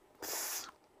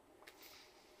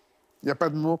 il n'y a pas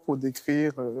de mots pour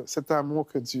décrire cet amour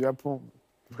que Dieu a pour nous,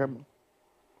 vraiment.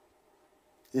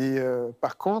 Et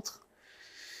par contre,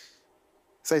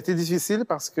 ça a été difficile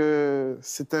parce que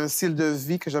c'est un style de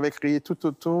vie que j'avais créé tout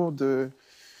autour du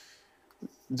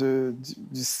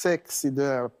sexe et de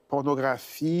la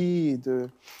pornographie et de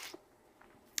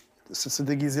se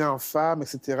déguiser en femme,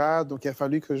 etc. Donc, il a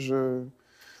fallu que je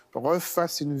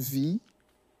refasse une vie.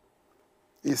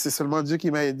 Et c'est seulement Dieu qui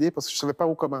m'a aidé parce que je ne savais pas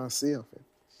où commencer, en fait.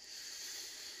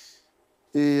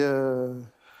 Et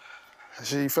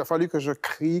il a fallu que je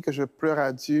crie, que je pleure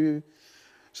à Dieu.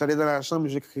 J'allais dans la chambre,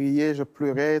 je criais, je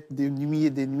pleurais des nuits et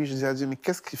des nuits. Je disais à Dieu, mais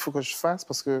qu'est-ce qu'il faut que je fasse?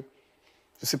 Parce que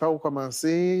je ne sais pas où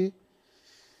commencer.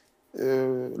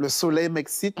 Le soleil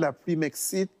m'excite, la pluie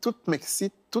m'excite, tout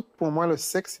m'excite. Tout, pour moi, le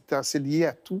sexe était assez lié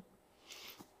à tout.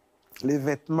 Les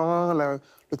vêtements, le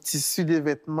tissu des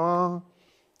vêtements,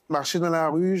 marcher dans la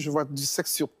rue, je vois du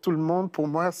sexe sur tout le monde. Pour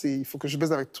moi, il faut que je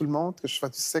baise avec tout le monde, que je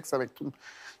fasse du sexe avec tout le monde.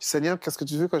 Je dis, Seigneur, qu'est-ce que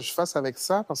tu veux que je fasse avec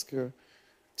ça? Parce que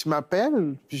tu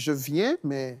m'appelles, puis je viens,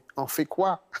 mais on fait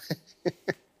quoi?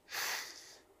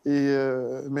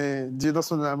 Mais Dieu, dans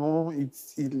son amour,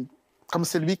 comme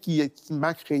c'est lui qui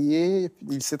m'a créé,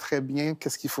 il sait très bien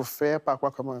qu'est-ce qu'il faut faire, par quoi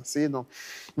commencer. Donc,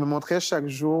 il me montrait chaque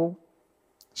jour,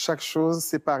 chaque chose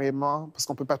séparément, parce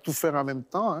qu'on ne peut pas tout faire en même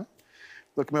temps. Hein?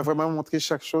 Donc, il m'a vraiment montré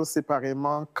chaque chose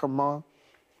séparément, comment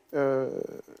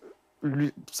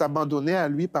s'abandonner à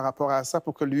lui par rapport à ça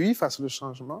pour que lui fasse le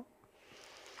changement.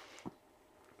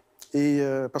 Et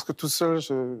parce que tout seul,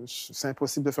 c'est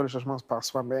impossible de faire le changement par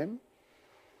soi-même.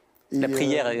 La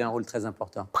prière a eu un rôle très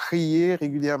important. Prier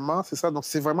régulièrement, c'est ça. Donc,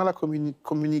 c'est vraiment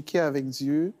communiquer avec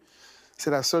Dieu.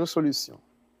 C'est la seule solution.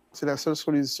 C'est la seule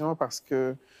solution parce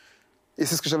que... Et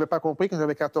c'est ce que je n'avais pas compris quand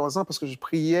j'avais 14 ans, parce que je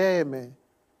priais, mais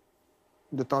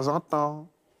de temps en temps.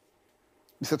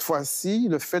 Mais cette fois-ci,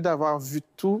 le fait d'avoir vu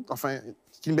tout, enfin,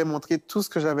 qu'il m'ait montré tout ce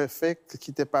que j'avais fait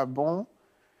qui n'était pas bon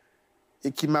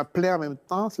et qui m'appelait en même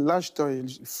temps, là,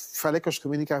 il fallait que je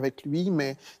communique avec lui,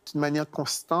 mais d'une manière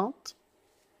constante,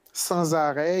 sans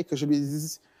arrêt, et que je lui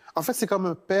dise... En fait, c'est comme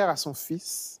un père à son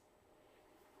fils.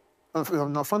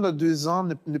 Un enfant de 2 ans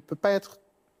ne peut pas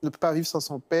vivre sans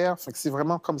son père. Enfin, c'est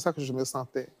vraiment comme ça que je me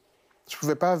sentais. Je ne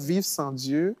pouvais pas vivre sans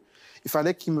Dieu. Il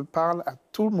fallait qu'il me parle à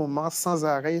tout moment, sans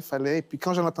arrêt. Et puis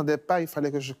quand je n'entendais pas, il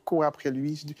fallait que je cours après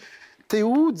lui. Je dis, t'es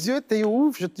où, Dieu, t'es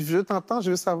où? Je t'entends,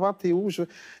 je veux savoir, t'es où?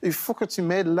 Il faut que tu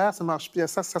m'aides là, ça marche plus,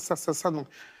 ça. Donc,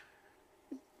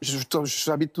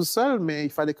 j'habite tout seul, mais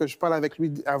il fallait que je parle avec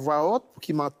lui à voix haute pour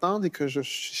qu'il m'entende et que je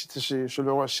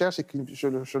le recherche et que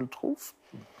je le trouve.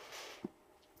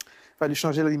 Il fallait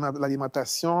changer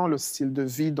l'alimentation, le style de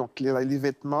vie, donc les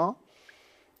vêtements.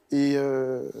 Et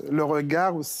le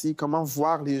regard aussi, comment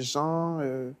voir les gens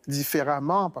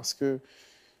différemment, parce que,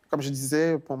 comme je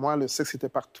disais, pour moi, le sexe était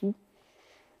partout.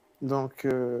 Donc,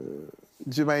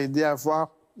 Dieu m'a aidé à voir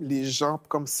les gens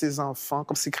comme ses enfants,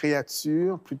 comme ses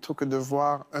créatures, plutôt que de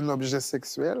voir un objet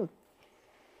sexuel.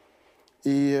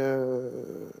 Et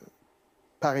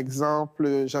par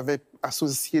exemple, j'avais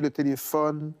associé le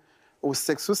téléphone au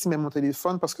sexe aussi, même mon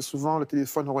téléphone, parce que souvent, le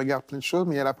téléphone, on regarde plein de choses,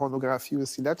 mais il y a la pornographie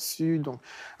aussi là-dessus. Donc,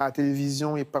 à la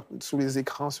télévision et sur les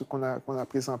écrans, ce qu'on a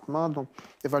présentement. Donc,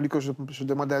 il a fallu que je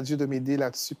demande à Dieu de m'aider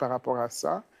là-dessus par rapport à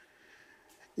ça.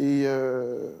 Et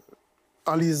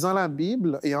en lisant la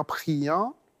Bible et en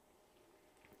priant,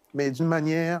 mais d'une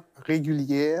manière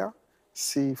régulière,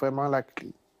 c'est vraiment la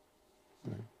clé.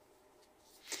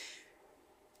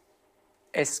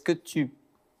 Est-ce que tu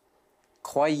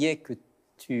croyais que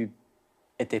tu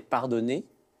étais pardonné?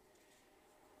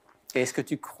 Et est-ce que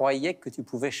tu croyais que tu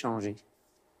pouvais changer?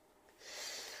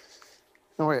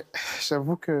 Oui,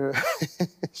 j'avoue que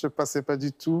je ne pensais pas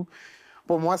du tout.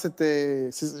 Pour moi, c'était...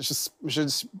 Je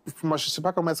ne sais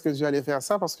pas comment est-ce que Dieu allait faire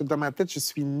ça, parce que dans ma tête, je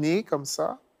suis né comme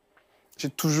ça. J'ai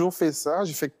toujours fait ça,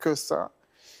 j'ai fait que ça.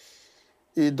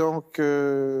 Et donc,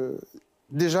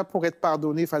 déjà, pour être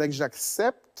pardonné, il fallait que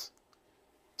j'accepte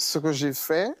ce que j'ai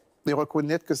fait et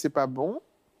reconnaître que c'est pas bon,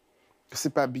 que c'est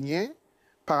pas bien,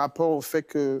 par rapport au fait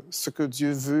que ce que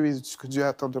Dieu veut et ce que Dieu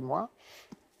attend de moi.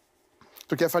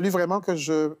 Donc, il a fallu vraiment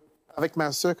que avec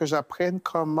ma sœur, que j'apprenne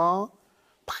comment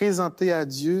présenter à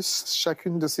Dieu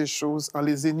chacune de ces choses en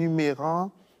les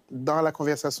énumérant dans la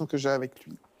conversation que j'ai avec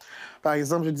lui. Par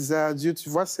exemple, je disais à Dieu, tu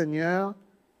vois, Seigneur,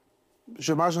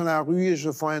 je marche dans la rue et je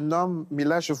vois un homme, mais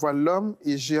là, je vois l'homme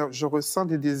et je ressens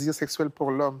des désirs sexuels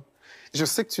pour l'homme. Je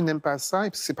sais que tu n'aimes pas ça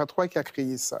et que ce n'est pas toi qui as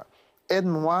créé ça.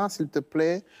 Aide-moi, s'il te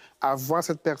plaît, à voir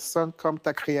cette personne comme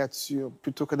ta créature,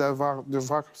 plutôt que de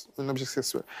voir un objet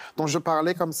sexuel. Donc, je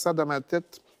parlais comme ça dans ma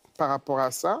tête par rapport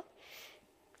à ça.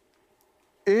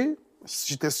 Et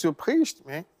j'étais surpris. Je dis,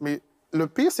 mais le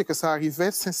pire, c'est que ça arrivait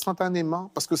instantanément.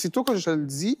 Parce que sitôt que je le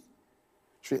dis,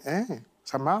 je fais, hein,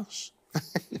 ça marche.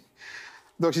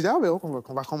 Donc, j'ai dit,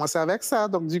 on va commencer avec ça.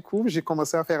 Donc, du coup, j'ai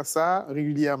commencé à faire ça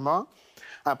régulièrement.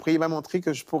 Après, il m'a montré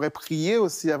que je pourrais prier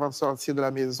aussi avant de sortir de la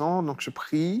maison. Donc, je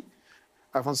prie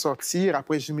avant de sortir.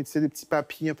 Après, je mettais des petits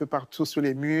papiers un peu partout sur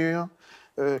les murs.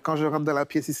 Quand je rentre dans la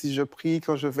pièce ici, je prie.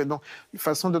 Quand je vais... Donc, une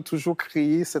façon de toujours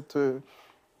créer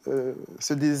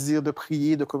ce désir de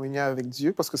prier, de communier avec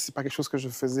Dieu, parce que ce n'est pas quelque chose que je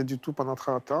faisais du tout pendant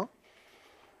 30 ans.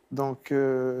 Donc,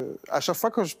 à chaque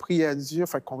fois que je prie à Dieu,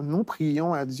 enfin, quand nous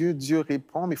prions à Dieu, Dieu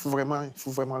répond, mais il faut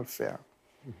vraiment le faire.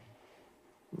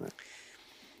 Ouais.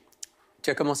 Tu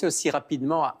as commencé aussi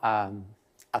rapidement à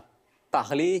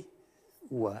parler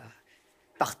ou à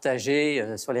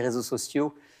partager sur les réseaux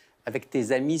sociaux avec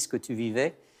tes amis ce que tu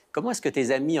vivais. Comment est-ce que tes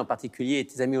amis en particulier et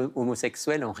tes amis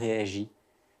homosexuels ont réagi?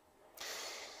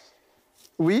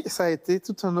 Oui, ça a été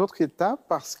toute une autre étape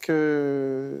parce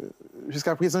que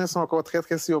jusqu'à présent, ils sont encore très,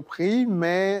 très surpris,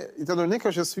 mais étant donné que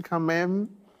je suis quand même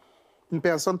une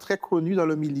personne très connue dans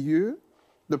le milieu,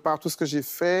 de par tout ce que j'ai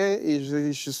fait, et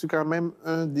je suis quand même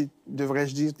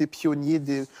devrais-je dire, des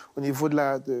pionniers au niveau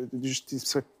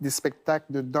des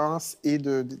spectacles de danse et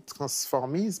de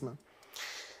transformisme.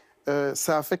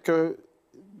 Ça a fait que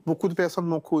beaucoup de personnes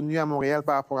m'ont connu à Montréal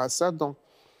par rapport à ça, donc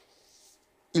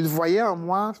ils voyaient en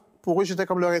moi, pour eux, j'étais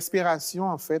comme leur inspiration,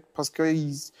 en fait, parce que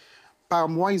par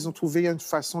moi, ils ont trouvé une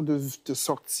façon de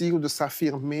sortir ou de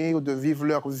s'affirmer ou de vivre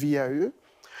leur vie à eux.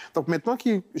 Donc maintenant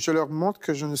que je leur montre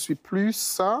que je ne suis plus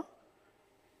ça,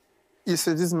 ils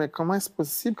se disent, mais comment est-ce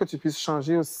possible que tu puisses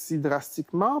changer aussi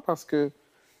drastiquement? Parce que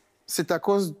c'est à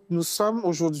cause, nous sommes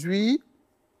aujourd'hui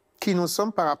qui nous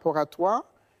sommes par rapport à toi,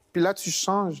 puis là, tu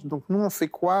changes. Donc nous, on fait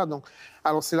quoi? Donc,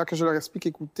 alors c'est là que je leur explique,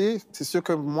 écoutez, c'est sûr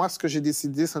que moi, ce que j'ai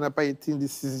décidé, ça n'a pas été une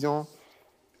décision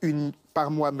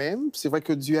par moi-même. C'est vrai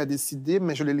que Dieu a décidé,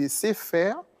 mais je l'ai laissé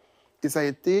faire. Et ça a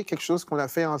été quelque chose qu'on a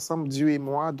fait ensemble, Dieu et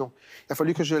moi. Donc, il a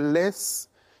fallu que je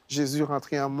laisse Jésus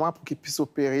rentrer en moi pour qu'il puisse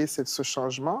opérer ce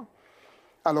changement.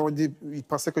 Alors, ils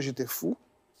pensaient que j'étais fou.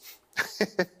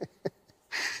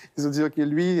 Ils ont dit, OK,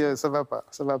 lui, ça va pas.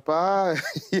 Ça va pas.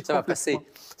 Ça va passer.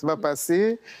 Ça va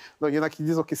passer. Donc, il y en a qui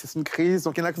disent, OK, c'est une crise.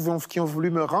 Donc, il y en a qui ont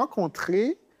voulu me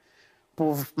rencontrer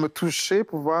pour me toucher,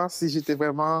 pour voir si j'étais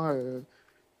vraiment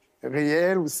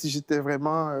réel ou si j'étais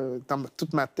vraiment dans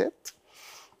toute ma tête.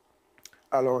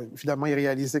 Alors, évidemment, ils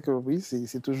réalisaient que oui,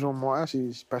 c'est toujours moi, je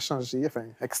n'ai pas changé. Enfin,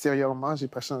 extérieurement, je n'ai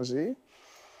pas changé.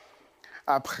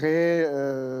 Après,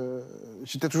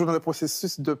 j'étais toujours dans le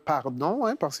processus de pardon,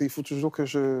 hein, parce qu'il faut toujours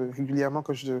régulièrement,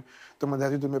 que je demande à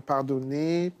Dieu de me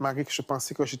pardonner, malgré que je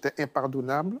pensais que j'étais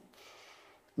impardonnable.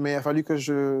 Mais il a fallu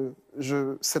que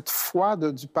cette foi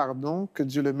du pardon, que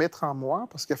Dieu le mette en moi,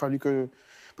 parce qu'il a fallu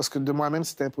parce que de moi-même,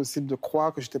 c'était impossible de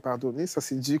croire que j'étais pardonné. Ça,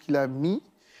 c'est Dieu qui l'a mis.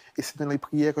 Et c'est dans les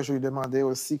prières que je lui demandais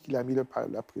aussi qu'il a mis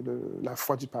la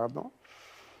foi du pardon.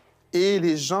 Et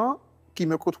les gens qui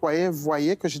me côtoyaient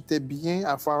voyaient que j'étais bien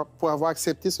pour avoir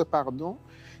accepté ce pardon.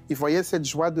 Ils voyaient cette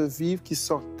joie de vivre qui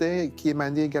sortait et qui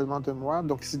émanait également de moi.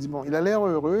 Donc, il s'est dit, bon, il a l'air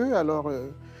heureux, alors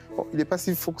bon, il n'est pas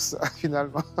si fou que ça,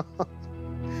 finalement.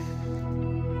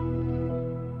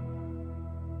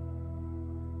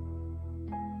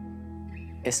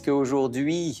 Est-ce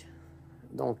qu'aujourd'hui,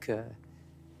 donc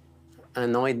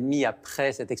 1 an et demi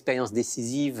après cette expérience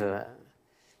décisive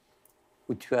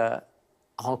où tu as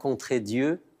rencontré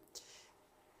Dieu,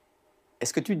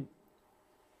 est-ce que tu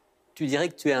dirais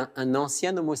que tu es un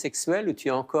ancien homosexuel ou tu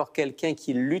es encore quelqu'un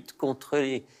qui lutte contre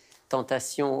les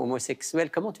tentations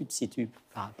homosexuelles? Comment tu te situes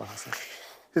par rapport à ça?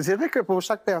 Je dirais que pour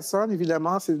chaque personne,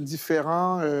 évidemment, c'est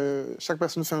différent. Chaque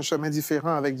personne fait un chemin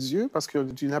différent avec Dieu parce que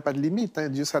Dieu n'a pas de limite. Hein.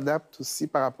 Dieu s'adapte aussi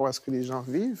par rapport à ce que les gens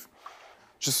vivent.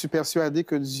 Je suis persuadée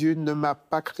que Dieu ne m'a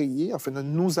pas créé, enfin ne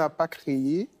nous a pas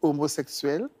créés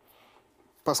homosexuels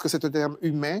parce que c'est un terme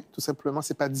humain, tout simplement,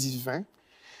 c'est pas divin.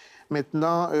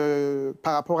 Maintenant,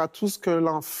 par rapport à tout ce que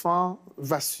l'enfant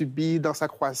va subir dans sa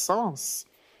croissance,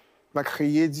 va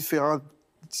créer différentes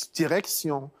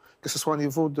directions, que ce soit au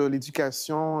niveau de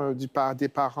l'éducation des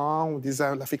parents ou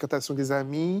la fréquentation des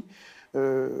amis,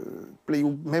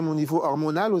 ou même au niveau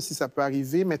hormonal aussi, ça peut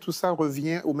arriver, mais tout ça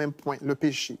revient au même point, le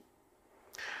péché.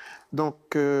 Donc,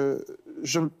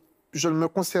 je ne me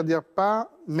considère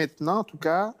pas maintenant, en tout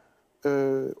cas,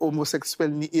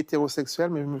 homosexuel ni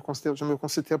hétérosexuel, mais je me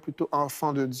considère plutôt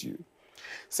enfant de Dieu.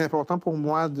 C'est important pour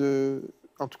moi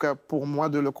en tout cas pour moi,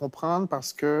 de le comprendre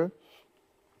parce que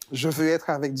je veux être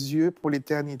avec Dieu pour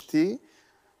l'éternité,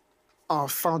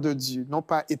 enfant de Dieu, non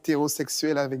pas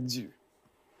hétérosexuel avec Dieu.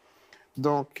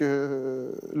 Donc,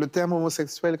 le terme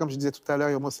homosexuel, comme je disais tout à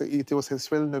l'heure,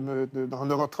 hétérosexuel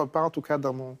ne rentre pas, en tout cas,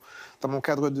 dans mon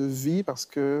cadre de vie parce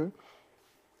que...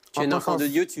 Tu es un enfant de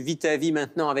Dieu, tu vis ta vie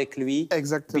maintenant avec lui,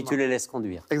 exactement. Puis tu le laisses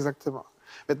conduire. Exactement.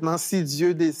 Maintenant, si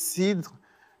Dieu décide,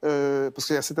 parce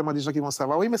qu'il y a certainement des gens qui vont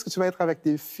savoir, oui, mais est-ce que tu vas être avec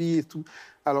tes filles et tout?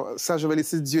 Alors, ça, je vais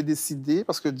laisser Dieu décider,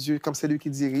 parce que Dieu, comme c'est lui qui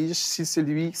dirige,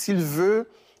 s'il veut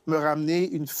me ramener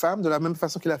une femme, de la même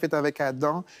façon qu'il a fait avec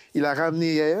Adam, il a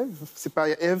ramené Ève. C'est pas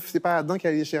Adam qui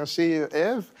allait chercher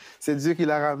Ève, c'est Dieu qui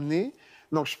l'a ramenée.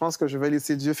 Donc, je pense que je vais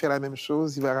laisser Dieu faire la même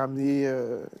chose. Il va ramener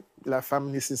la femme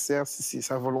nécessaire si c'est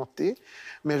sa volonté.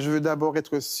 Mais je veux d'abord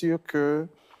être sûr que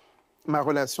ma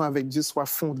relation avec Dieu soit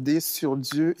fondée sur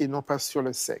Dieu et non pas sur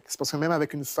le sexe. Parce que même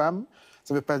avec une femme,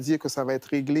 ça ne veut pas dire que ça va être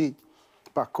réglé.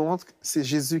 Par contre, c'est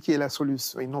Jésus qui est la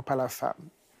solution et non pas la femme.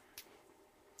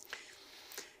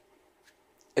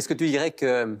 Est-ce que tu dirais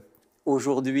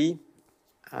qu'aujourd'hui,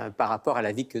 par rapport à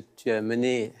la vie que tu as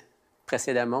menée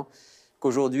précédemment,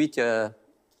 qu'aujourd'hui, tu as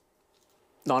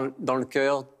dans le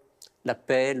cœur la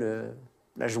paix,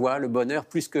 la joie, le bonheur,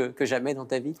 plus que jamais dans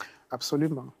ta vie?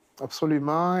 Absolument.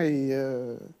 Absolument. Et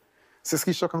c'est ce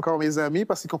qui choque encore mes amis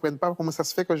parce qu'ils ne comprennent pas comment ça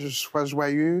se fait que je sois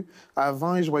joyeux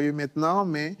avant et joyeux maintenant.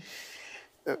 Mais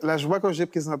la joie que j'ai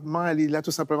présentement, elle est là tout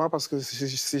simplement parce que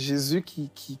c'est Jésus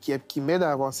qui m'aide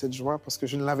à avoir cette joie parce que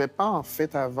je ne l'avais pas en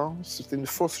fait avant. C'était une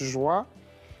fausse joie.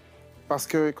 Parce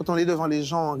que quand on est devant les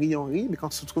gens, on rit, mais quand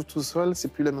on se trouve tout seul, c'est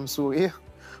plus le même sourire.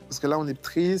 Parce que là, on est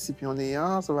triste et puis on est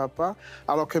ça va pas.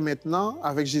 Alors que maintenant,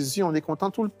 avec Jésus, on est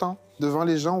content tout le temps. Devant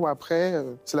les gens ou après,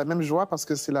 c'est la même joie parce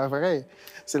que c'est la vraie.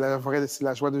 C'est la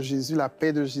joie de Jésus, la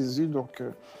paix de Jésus. Donc,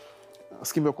 en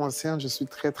ce qui me concerne, je suis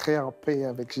très, très en paix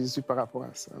avec Jésus par rapport à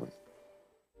ça. Oui.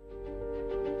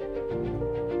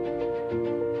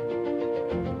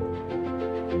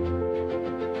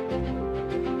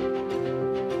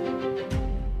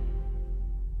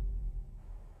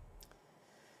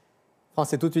 France,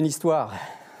 c'est toute une histoire.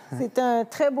 C'est un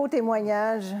très beau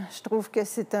témoignage. Je trouve que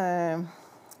c'est un...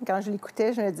 Quand je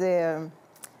l'écoutais, je me disais,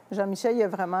 Jean-Michel, il a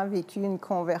vraiment vécu une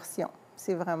conversion.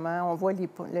 C'est vraiment, on voit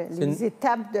les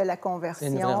étapes de la conversion.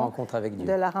 C'est une vraie rencontre avec Dieu.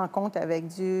 De la rencontre avec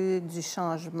Dieu, du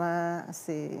changement.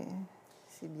 C'est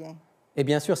bien. Et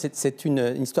bien sûr, c'est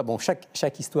une histoire. Bon,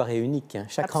 chaque histoire est unique. Hein.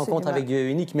 Chaque Absolument. rencontre avec Dieu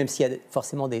est unique, même s'il y a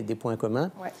forcément des points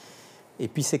communs. Ouais. Et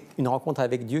puis, c'est une rencontre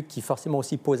avec Dieu qui forcément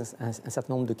aussi pose un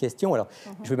certain nombre de questions. Alors,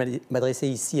 je vais m'adresser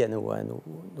ici à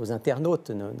nos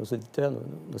internautes, nos auditeurs,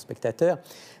 nos spectateurs.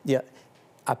 Dire,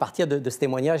 à partir de ce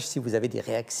témoignage, si vous avez des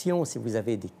réactions, si vous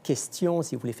avez des questions,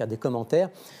 si vous voulez faire des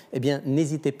commentaires, eh bien,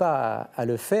 n'hésitez pas à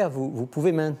le faire. Vous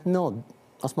pouvez maintenant,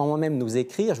 en ce moment même, nous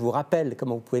écrire. Je vous rappelle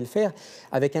comment vous pouvez le faire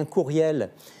avec un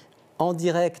courriel en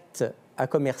direct à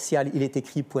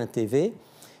commercial-il-est-écrit.tv.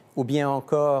 Ou bien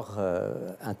encore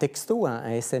un texto,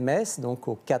 un SMS, donc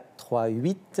au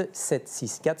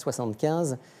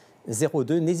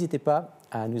 438-764-75-02. N'hésitez pas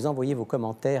à nous envoyer vos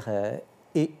commentaires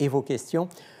et vos questions.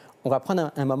 On va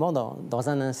prendre un moment dans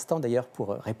un instant d'ailleurs pour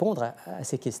répondre à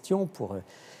ces questions, pour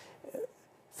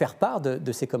faire part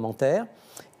de ces commentaires.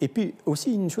 Et puis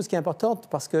aussi une chose qui est importante,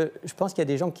 parce que je pense qu'il y a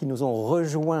des gens qui nous ont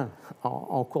rejoints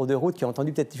en cours de route, qui ont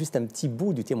entendu peut-être juste un petit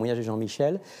bout du témoignage de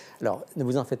Jean-Michel. Alors ne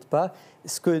vous en faites pas,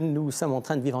 ce que nous sommes en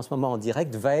train de vivre en ce moment en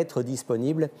direct va être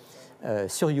disponible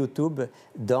sur YouTube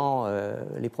dans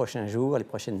les prochains jours, les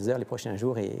prochaines heures, les prochains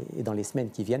jours et dans les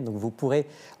semaines qui viennent. Donc vous pourrez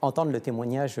entendre le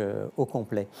témoignage au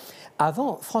complet.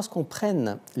 Avant, France, qu'on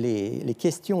prenne les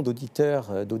questions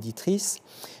d'auditeurs, d'auditrices,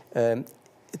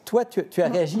 toi, tu as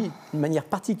réagi de manière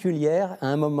particulière à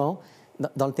un moment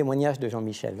dans le témoignage de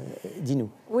Jean-Michel. Dis-nous.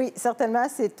 Oui, certainement.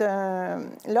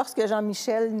 Lorsque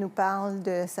Jean-Michel nous parle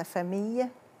de sa famille,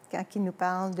 quand il nous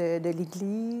parle de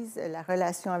l'Église, la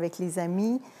relation avec les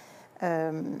amis,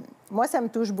 moi, ça me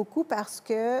touche beaucoup parce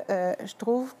que je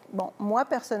trouve, moi,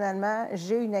 personnellement,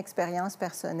 j'ai une expérience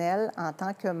personnelle en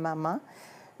tant que maman.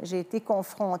 J'ai été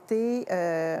confrontée,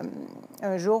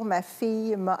 un jour, ma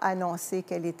fille m'a annoncé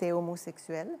qu'elle était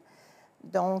homosexuelle.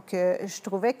 Donc, je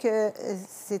trouvais que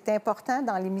c'est important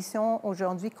dans l'émission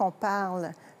aujourd'hui qu'on parle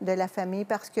de la famille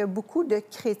parce que beaucoup de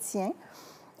chrétiens,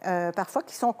 parfois,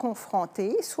 qui sont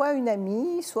confrontés, soit une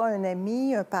amie, soit un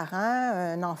ami, un parent,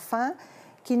 un enfant,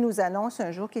 qui nous annonce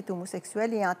un jour qu'il est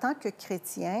homosexuel. Et en tant que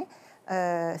chrétien,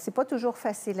 c'est pas toujours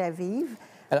facile à vivre.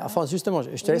 Alors, France, justement,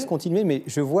 je te laisse continuer, mais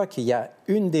je vois qu'il y a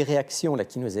une des réactions là,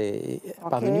 qui nous est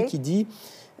parvenue qui dit,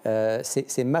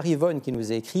 c'est Marie-Vonne qui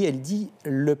nous a écrit, elle dit «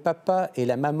 Le papa et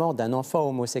la maman d'un enfant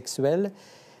homosexuel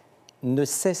ne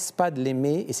cessent pas de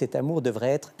l'aimer et cet amour devrait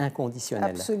être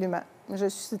inconditionnel. » Absolument. Je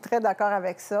suis très d'accord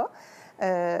avec ça.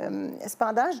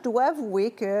 Cependant, je dois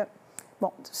avouer que,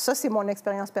 ça, c'est mon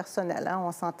expérience personnelle, hein,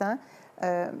 on s'entend.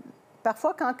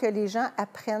 Parfois, quand que les gens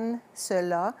apprennent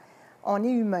cela, on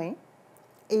est humain.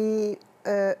 Et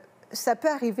ça peut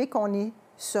arriver qu'on est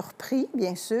surpris,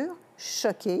 bien sûr,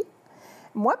 choqué.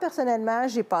 Moi, personnellement,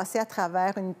 j'ai passé à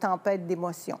travers une tempête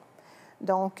d'émotions.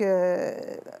 Donc,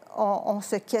 on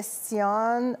se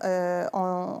questionne,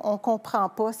 on ne comprend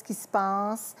pas ce qui se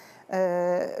passe.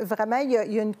 Vraiment, il y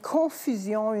a une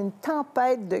confusion, une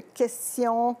tempête de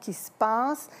questions qui se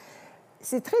passe.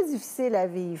 C'est très difficile à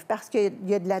vivre parce qu'il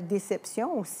y a de la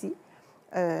déception aussi.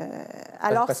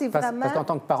 Parce qu'en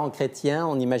tant que parents chrétiens,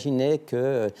 on imaginait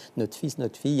que notre fils,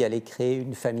 notre fille allait créer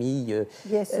une famille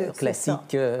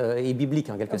classique et biblique,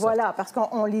 en quelque sorte. Voilà, parce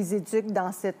qu'on les éduque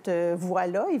dans cette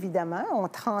voie-là, évidemment. On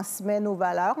transmet nos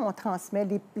valeurs, on transmet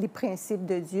les principes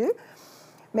de Dieu.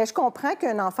 Mais je comprends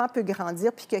qu'un enfant peut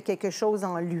grandir puis qu'il y a quelque chose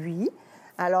en lui.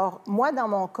 Alors, moi, dans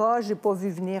mon cas, je n'ai pas vu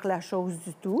venir la chose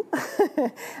du tout.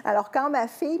 Alors, quand ma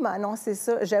fille m'a annoncé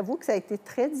ça, j'avoue que ça a été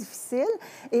très difficile.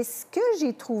 Et ce que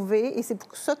j'ai trouvé, et c'est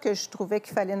pour ça que je trouvais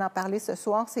qu'il fallait en parler ce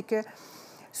soir, c'est que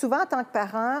souvent, en tant que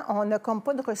parent, on n'a comme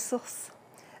pas de ressources.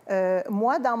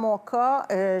 Moi, dans mon cas,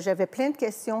 j'avais plein de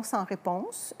questions sans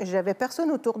réponse. J'avais personne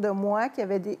autour de moi qui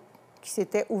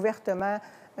s'était ouvertement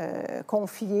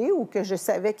confié ou que je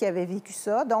savais qu'il avait vécu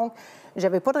ça. Donc, je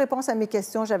n'avais pas de réponse à mes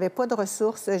questions, je n'avais pas de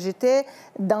ressources. J'étais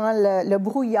dans le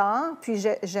brouillard, puis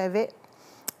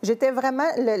j'étais vraiment...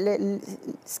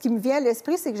 ce qui me vient à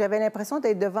l'esprit, c'est que j'avais l'impression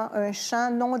d'être devant un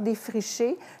champ non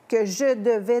défriché que je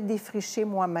devais défricher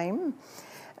moi-même.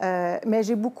 Mais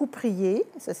j'ai beaucoup prié,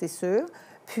 ça c'est sûr.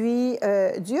 Puis,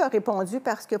 Dieu a répondu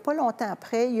parce que pas longtemps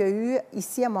après, il y a eu,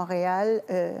 ici à Montréal,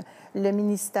 le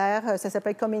ministère, ça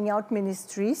s'appelle Coming Out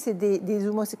Ministry. C'est des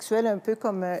homosexuels un peu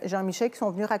comme Jean-Michel qui sont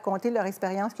venus raconter leur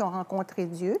expérience, qui ont rencontré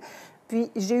Dieu.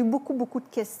 Puis, j'ai eu beaucoup, beaucoup de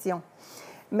questions.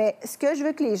 Mais ce que je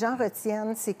veux que les gens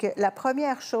retiennent, c'est que la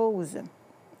première chose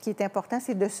qui est importante,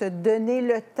 c'est de se donner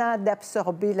le temps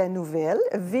d'absorber la nouvelle,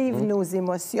 vivre nos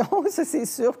émotions. Ça, c'est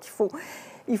sûr qu'il faut...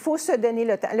 Il faut se donner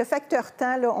le temps. Le facteur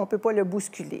temps, là, on ne peut pas le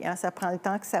bousculer. Hein? Ça prend le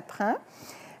temps que ça prend.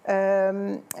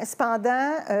 Cependant,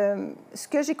 ce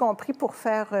que j'ai compris pour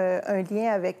faire un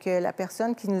lien avec la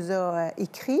personne qui nous a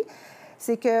écrit,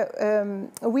 c'est que,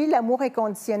 oui, l'amour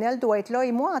inconditionnel doit être là.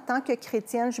 Et moi, en tant que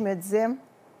chrétienne, je me disais,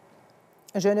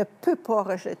 je ne peux pas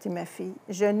rejeter ma fille.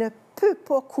 Je ne peux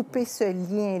pas couper ce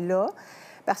lien-là.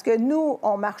 Parce que nous,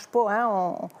 on ne marche pas,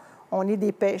 hein? On est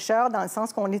des pécheurs dans le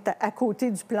sens qu'on est à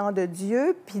côté du plan de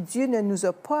Dieu, puis Dieu ne nous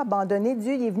a pas abandonnés.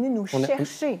 Dieu est venu nous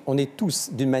chercher. On est tous,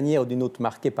 d'une manière ou d'une autre,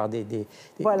 marqués par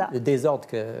le désordre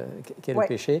qu'est le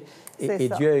péché. Et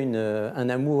Dieu a un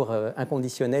amour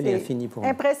inconditionnel et infini pour nous.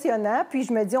 Impressionnant. Puis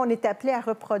je me dis, on est appelé à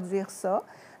reproduire ça.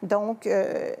 Donc,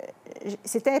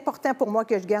 c'était important pour moi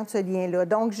que je garde ce lien-là.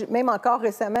 Donc, même encore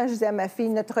récemment, je disais à ma fille,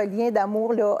 notre lien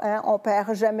d'amour, là, hein, on ne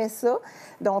perd jamais ça.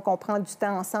 Donc, on prend du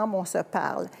temps ensemble, on se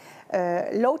parle.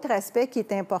 L'autre aspect qui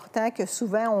est important, que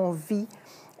souvent on vit,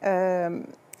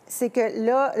 c'est que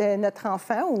là, notre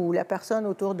enfant ou la personne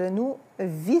autour de nous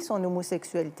vit son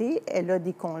homosexualité. Elle a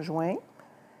des conjoints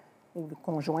ou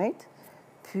conjointes.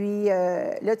 Puis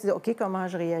là, tu dis, OK, comment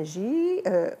je réagis?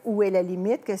 Où est la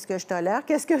limite? Qu'est-ce que je tolère?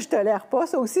 Qu'est-ce que je tolère pas?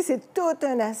 Ça aussi, c'est tout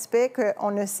un aspect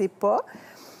qu'on ne sait pas.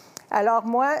 Alors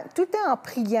moi, tout en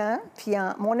priant, puis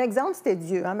mon exemple, c'était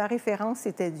Dieu. Hein, ma référence,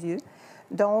 c'était Dieu.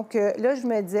 Donc là, je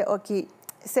me disais, OK,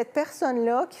 cette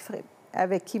personne-là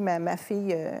avec qui ma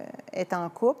fille est en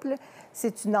couple,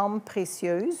 c'est une âme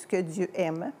précieuse que Dieu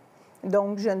aime.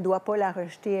 Donc, je ne dois pas la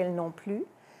rejeter, elle non plus.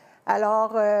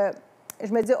 Alors,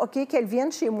 je me dis, OK, qu'elle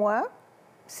vienne chez moi,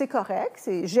 c'est correct.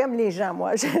 J'aime les gens,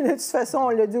 moi. De toute façon, on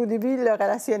l'a dit au début, le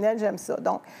relationnel, j'aime ça.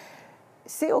 Donc,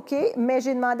 c'est OK, mais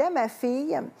j'ai demandé à ma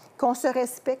fille qu'on se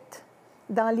respecte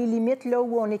dans les limites là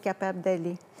où on est capable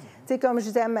d'aller. Tu sais, comme je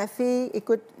disais à ma fille,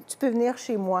 écoute, tu peux venir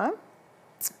chez moi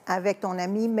avec ton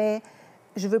ami, mais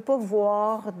je ne veux pas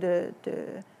voir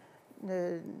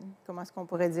comment est-ce qu'on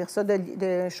pourrait dire ça,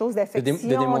 de choses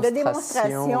d'affection, de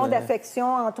démonstration d'affection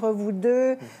entre vous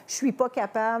deux. Je ne suis pas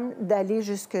capable d'aller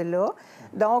jusque-là.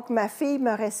 Donc, ma fille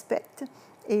me respecte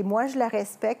et moi, je la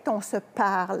respecte. On se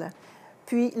parle.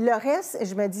 Puis le reste,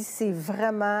 je me dis, c'est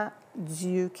vraiment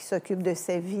Dieu qui s'occupe de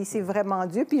sa vie. C'est vraiment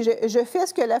Dieu. Puis je fais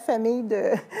ce que la famille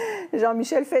de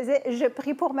Jean-Michel faisait. Je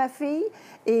prie pour ma fille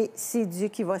et c'est Dieu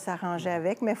qui va s'arranger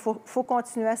avec. Mais il faut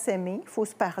continuer à s'aimer, il faut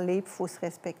se parler, puis il faut se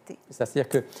respecter. C'est-à-dire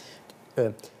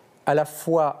que, à la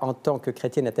fois, en tant que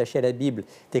chrétienne attachée à la Bible,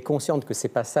 tu es consciente que ce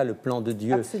n'est pas ça le plan de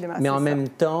Dieu. Absolument, mais en même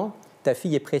temps, ta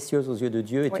fille est précieuse aux yeux de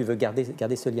Dieu et tu veux garder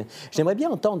ce lien. J'aimerais bien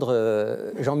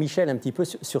entendre Jean-Michel un petit peu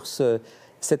sur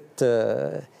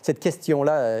cette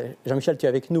question-là. Jean-Michel, tu es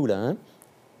avec nous, là, hein?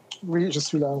 Oui, je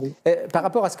suis là, oui. Par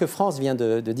rapport à ce que France vient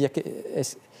de dire,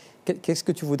 qu'est-ce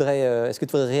que tu voudrais... Est-ce que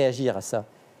tu voudrais réagir à ça?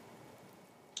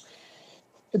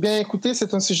 Eh bien, écoutez,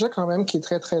 c'est un sujet quand même qui est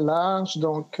très, très large.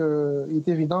 Donc, il est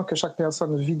évident que chaque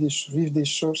personne vit des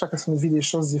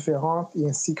choses différentes, et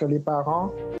ainsi que les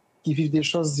parents qui vivent des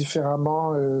choses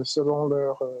différemment selon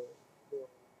leur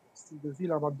style de vie,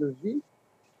 leur mode de vie.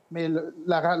 Mais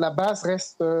la base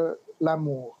reste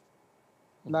l'amour.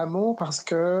 L'amour parce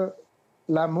que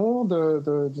l'amour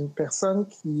d'une personne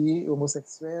qui est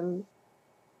homosexuelle,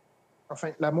 enfin,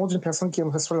 l'amour d'une personne qui est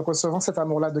homosexuelle, recevant cet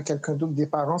amour-là de quelqu'un d'autre, des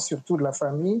parents, surtout de la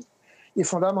famille, est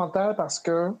fondamental parce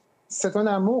que c'est un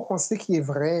amour qu'on sait qui est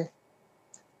vrai.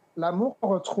 L'amour qu'on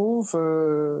retrouve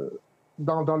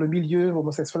dans le milieu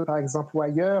homosexuel, par exemple, ou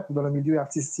ailleurs, dans le milieu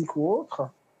artistique ou autre,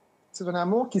 c'est un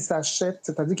amour qui s'achète,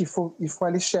 c'est-à-dire qu'il faut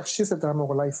aller chercher cet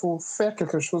amour-là, il faut faire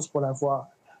quelque chose pour l'avoir.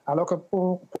 Alors que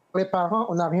pour les parents,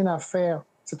 on n'a rien à faire.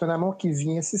 C'est un amour qui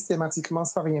vient systématiquement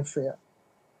sans rien faire.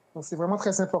 Donc, c'est vraiment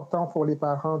très important pour les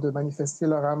parents de manifester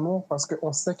leur amour parce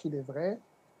qu'on sait qu'il est vrai.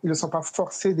 Ils ne sont pas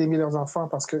forcés d'aimer leurs enfants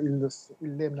parce qu'ils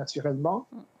l'aiment naturellement.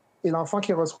 Et l'enfant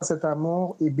qui reçoit cet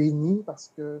amour est béni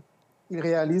parce qu'il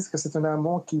réalise que c'est un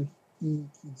amour qui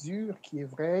dure, qui est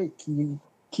vrai, qui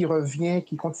revient,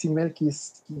 qui continue, qui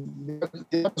n'a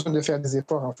pas besoin de faire des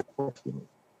efforts en fait, pour aimer.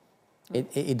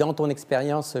 Et dans ton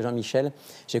expérience, Jean-Michel,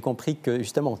 j'ai compris que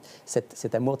justement,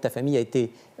 cet amour de ta famille a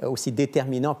été aussi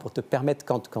déterminant pour te permettre,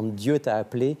 quand Dieu t'a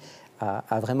appelé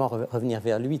à vraiment revenir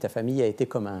vers lui, ta famille a été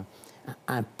comme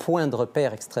un point de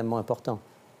repère extrêmement important.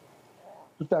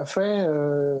 Tout à fait.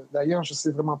 D'ailleurs, je ne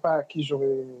sais vraiment pas à qui je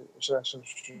ne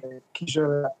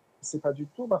sais pas du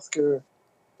tout parce que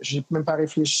je n'ai même pas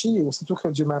réfléchi. Et aussitôt que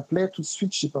Dieu m'appelait, tout de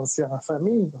suite, j'ai pensé à ma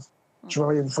famille. Je ne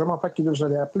voyais vraiment pas qui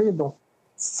j'allais appeler. Donc,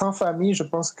 sans famille, je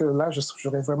pense que là,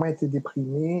 j'aurais vraiment été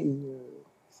déprimé et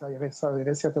ça irait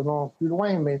certainement plus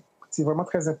loin. Mais c'est vraiment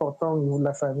très important au niveau de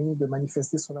la famille de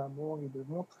manifester son amour et de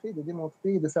montrer, de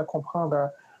démontrer et de faire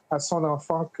comprendre à son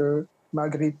enfant que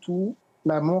malgré tout,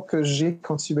 l'amour que j'ai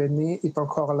quand tu es né est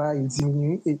encore là, il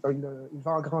diminue et il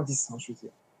va en grandissant, je veux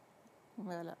dire.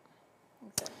 Voilà.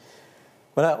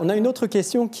 Voilà, on a une autre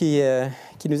question qui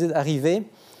nous est arrivée.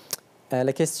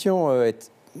 La question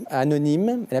est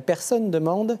anonyme. La personne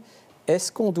demande,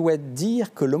 est-ce qu'on doit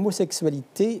dire que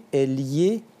l'homosexualité est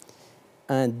liée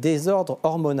à un désordre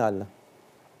hormonal?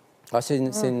 Alors, c'est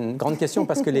une grande question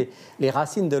parce que les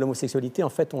racines de l'homosexualité, en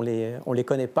fait, on les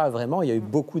connaît pas vraiment. Il y a eu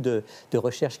beaucoup de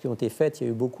recherches qui ont été faites, il y a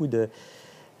eu beaucoup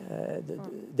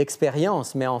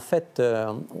d'expériences, mais en fait,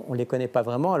 on les connaît pas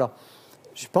vraiment. Alors,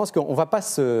 je pense qu'on ne va pas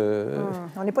se...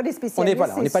 On n'est pas des spécialistes,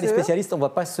 on n'est pas des spécialistes, on ne va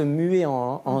pas se muer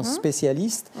en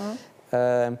spécialistes.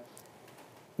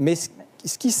 Mais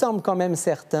ce qui semble quand même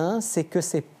certain, c'est que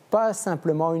ce n'est pas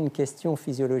simplement une question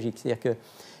physiologique. C'est-à-dire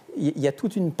qu'il y a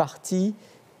toute une partie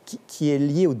qui est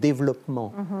liée au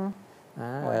développement.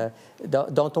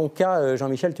 Dans ton cas,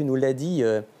 Jean-Michel, tu nous l'as dit,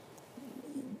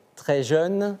 très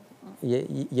jeune,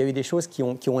 il y a eu des choses qui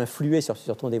ont influé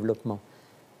sur ton développement.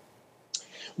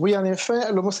 Oui, en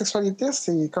effet, l'homosexualité,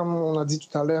 c'est, comme on a dit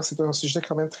tout à l'heure, c'est un sujet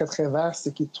quand même très, très vaste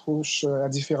et qui touche à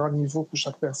différents niveaux pour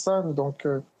chaque personne. Donc,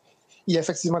 il y a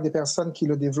effectivement des personnes qui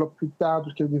le développent plus tard,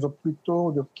 d'autres qui le développent plus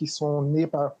tôt, d'autres qui sont nées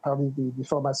par des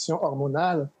formations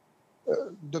hormonales.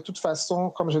 De toute façon,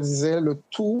 comme je disais, le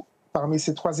tout, parmi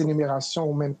ces 3 énumérations,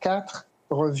 ou même 4,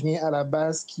 revient à la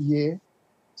base qui est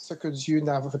ce que Dieu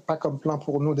n'avait pas comme plan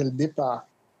pour nous dès le départ.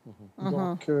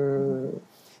 Donc...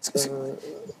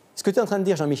 Ce que tu es en train de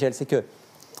dire, Jean-Michel, c'est que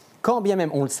quand bien même,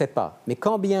 on ne le sait pas, mais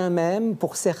quand bien même,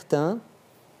 pour certains,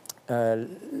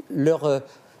 leur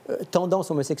tendance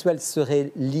homosexuelle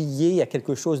serait liée à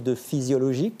quelque chose de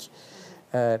physiologique,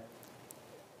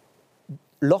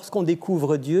 lorsqu'on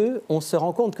découvre Dieu, on se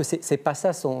rend compte que ce n'est pas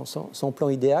ça son plan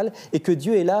idéal et que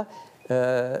Dieu est là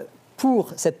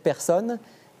pour cette personne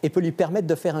et peut lui permettre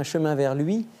de faire un chemin vers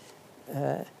lui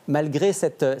malgré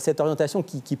cette orientation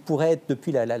qui pourrait être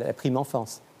depuis la prime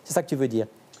enfance. C'est ça que tu veux dire?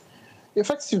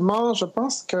 Effectivement, je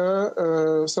pense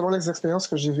que selon les expériences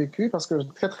que j'ai vécues, parce que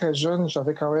très très jeune,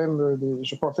 j'avais quand même,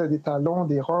 je portais des talons,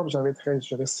 des robes, j'avais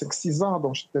 5-6 ans,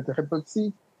 donc j'étais très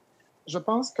petit. Je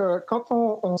pense que quand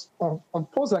on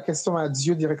pose la question à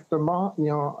Dieu directement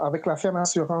et avec la ferme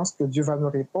assurance que Dieu va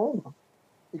nous répondre,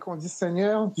 et qu'on dit,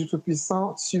 Seigneur, Dieu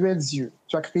Tout-Puissant, tu es Dieu.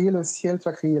 Tu as créé le ciel, tu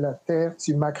as créé la terre,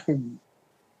 tu m'as créé.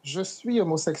 Je suis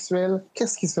homosexuel,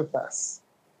 qu'est-ce qui se passe?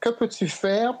 Que peux-tu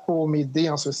faire pour m'aider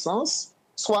en ce sens,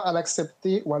 soit à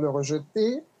l'accepter ou à le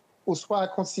rejeter, ou soit à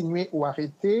continuer ou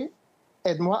arrêter?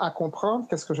 Aide-moi à comprendre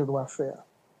qu'est-ce que je dois faire.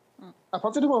 À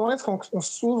partir du moment où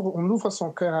on ouvre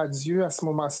son cœur à Dieu, à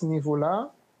ce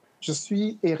niveau-là, je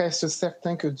suis et reste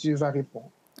certain que Dieu va répondre.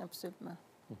 Absolument.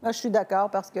 Moi, je suis d'accord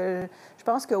parce que je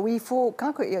pense que oui,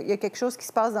 quand il y a quelque chose qui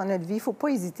se passe dans notre vie, il ne faut pas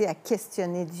hésiter à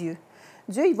questionner Dieu.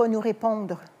 Dieu, il va nous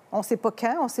répondre. On ne sait pas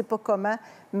quand, on ne sait pas comment,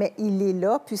 mais il est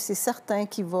là, puis c'est certain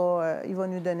qu'il va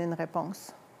nous donner une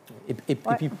réponse. Et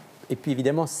puis,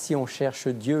 évidemment, si on cherche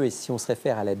Dieu et si on se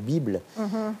réfère à la Bible,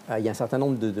 il y a un certain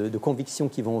nombre de convictions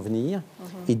qui vont venir,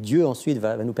 et Dieu, ensuite,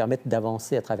 va nous permettre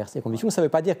d'avancer à travers ces convictions. Ça ne veut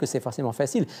pas dire que c'est forcément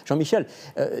facile. Jean-Michel,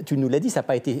 tu nous l'as dit, ça n'a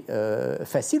pas été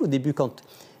facile au début quand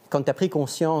tu as pris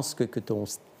conscience que ton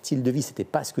style de vie, ce n'était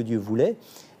pas ce que Dieu voulait.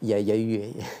 Il y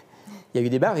a eu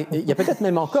des barres, il y a peut-être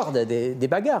même encore des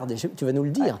bagarres, tu vas nous le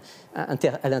dire,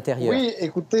 à l'intérieur. Oui,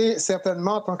 écoutez,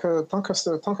 certainement, tant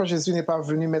que Jésus n'est pas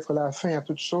venu mettre la fin à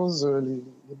toute chose, les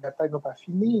batailles n'ont pas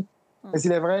fini. Mais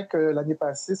il est vrai que l'année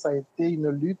passée, ça a été une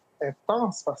lutte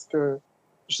intense parce que,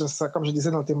 comme je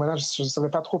disais dans le témoignage, je ne savais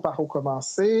pas trop par où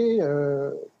commencer.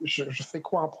 Je fais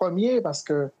quoi en premier parce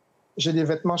que j'ai des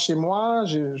vêtements chez moi,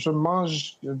 je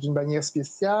mange d'une manière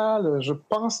spéciale, je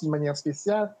pense d'une manière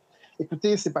spéciale.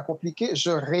 Écoutez, c'est pas compliqué. Je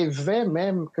rêvais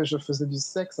même que je faisais du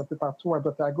sexe un peu partout, à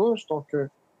droite à gauche. Donc,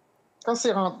 quand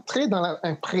c'est rentré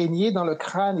imprégné dans le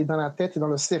crâne et dans la tête et dans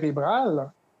le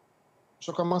cérébral,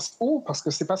 je commence où? Parce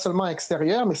que c'est pas seulement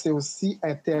extérieur, mais c'est aussi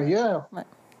intérieur. Ouais.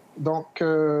 Donc,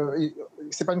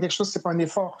 c'est pas quelque chose, c'est pas un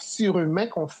effort surhumain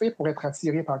qu'on fait pour être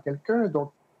attiré par quelqu'un.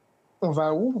 Donc, on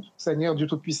va où, Seigneur Dieu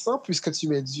Tout-Puissant, puisque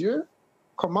tu es Dieu?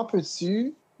 Comment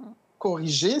peux-tu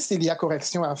corriger s'il y a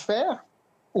correction à faire?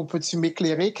 Ou peux-tu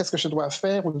m'éclairer qu'est-ce que je dois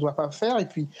faire ou ne dois pas faire? Et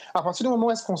puis, à partir du moment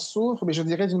où est-ce qu'on s'ouvre, mais je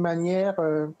dirais d'une manière,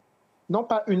 non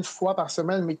pas une fois par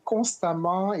semaine, mais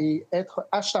constamment et être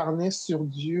acharné sur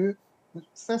Dieu,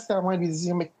 sincèrement lui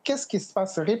dire, mais qu'est-ce qui se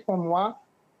passe? Réponds-moi.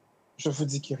 Je vous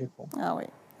dis qu'il répond. Ah oui,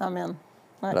 amen.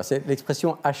 Ouais. Alors,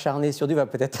 l'expression acharné sur Dieu va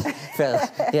peut-être faire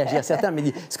réagir certains,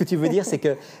 mais ce que tu veux dire, c'est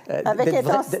que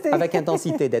avec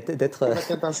intensité, d'être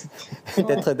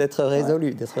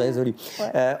résolu.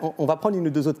 Ouais. On va prendre une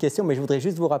ou deux autres questions, mais je voudrais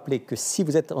juste vous rappeler que si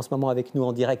vous êtes en ce moment avec nous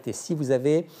en direct et si vous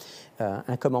avez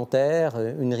un commentaire,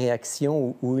 une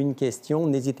réaction ou une question,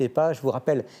 n'hésitez pas. Je vous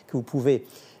rappelle que vous pouvez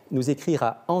nous écrire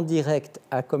à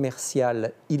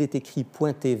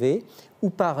endirect@ilesécrit.tv ou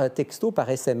par texto, par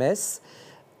SMS,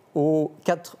 au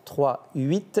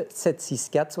 438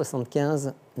 764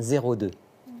 75 02.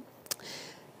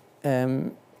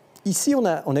 Ici, on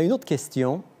a une autre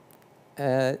question.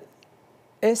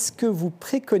 Est-ce que vous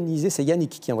préconisez, c'est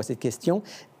Yannick qui envoie cette question,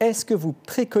 est-ce que vous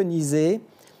préconisez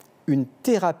une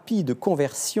thérapie de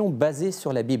conversion basée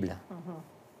sur la Bible?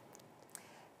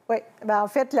 Oui, en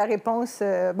fait, la réponse,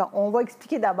 on va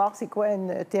expliquer d'abord c'est quoi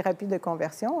une thérapie de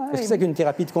conversion. Qu'est-ce que c'est qu'une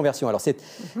thérapie de conversion? Alors,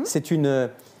 c'est une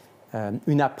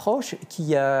approche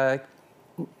qui a,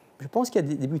 je pense, qui a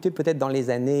débuté peut-être dans les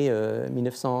années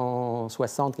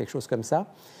 1960, quelque chose comme ça,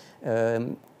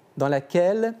 dans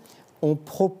laquelle on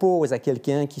propose à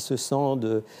quelqu'un qui se sent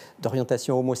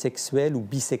d'orientation homosexuelle ou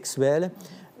bisexuelle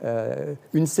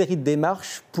une série de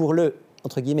démarches pour le,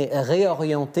 entre guillemets,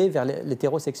 réorienter vers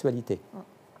l'hétérosexualité.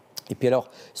 Et puis alors,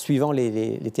 suivant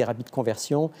les thérapies de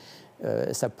conversion,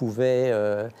 ça pouvait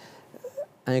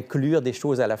inclure des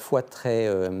choses à la fois très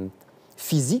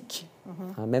physiques,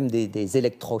 même des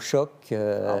électrochocs,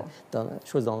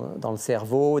 choses dans le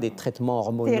cerveau, des traitements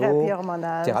hormonaux,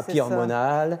 thérapie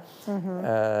hormonale,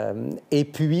 et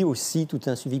puis aussi tout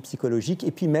un suivi psychologique,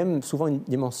 et puis même souvent une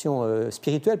dimension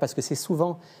spirituelle, parce que c'est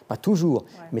souvent, pas toujours,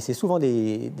 mais c'est souvent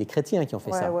des chrétiens qui ont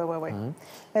fait ça.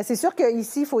 Ben, c'est sûr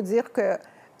qu'ici, il faut dire que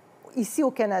ici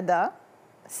au Canada,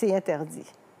 c'est interdit.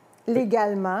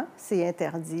 Légalement, c'est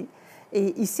interdit.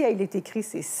 Et ici, il est écrit,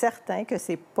 c'est certain que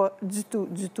ce n'est pas du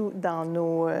tout dans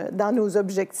nos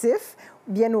objectifs,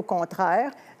 bien au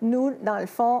contraire. Nous, dans le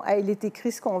fond, il est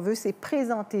écrit, ce qu'on veut, c'est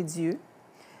présenter Dieu,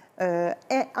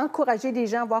 encourager les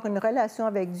gens à avoir une relation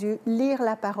avec Dieu, lire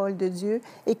la parole de Dieu.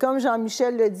 Et comme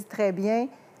Jean-Michel le dit très bien,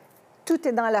 tout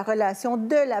est dans la relation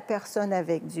de la personne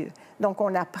avec Dieu. Donc,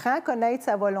 on apprend à connaître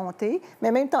sa volonté,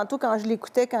 mais même tantôt, quand je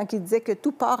l'écoutais, quand il disait que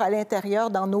tout part à l'intérieur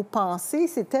dans nos pensées,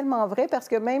 c'est tellement vrai parce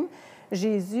que même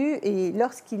Jésus, et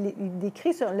lorsqu'il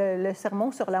décrit sur le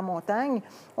sermon sur la montagne,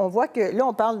 on voit que, là,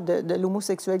 on parle de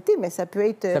l'homosexualité, mais ça peut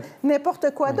être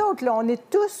n'importe quoi d'autre. Là, on est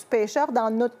tous pécheurs dans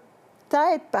notre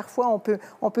tête. Parfois,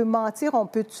 on peut mentir, on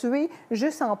peut tuer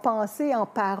juste en pensée, en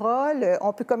parole.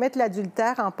 On peut commettre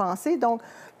l'adultère en pensée. Donc,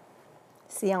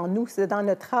 c'est en nous, c'est dans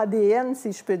notre ADN,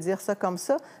 si je peux dire ça comme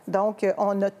ça. Donc,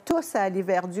 on a tous à aller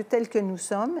vers Dieu tel que nous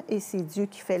sommes, et c'est Dieu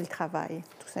qui fait le travail,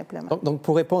 tout simplement. Donc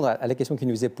pour répondre à la question qui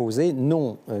nous est posée,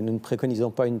 non, nous ne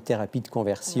préconisons pas une thérapie de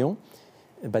conversion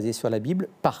basée sur la Bible.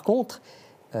 Par contre,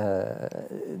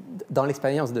 dans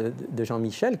l'expérience de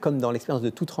Jean-Michel, comme dans l'expérience de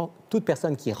toute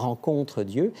personne qui rencontre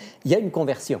Dieu, il y a une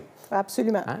conversion.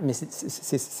 Absolument. Mais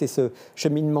c'est ce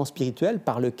cheminement spirituel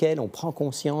par lequel on prend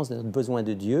conscience de notre besoin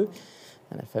de Dieu.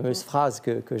 La fameuse phrase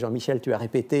que Jean-Michel, tu as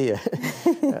répétée,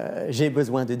 j'ai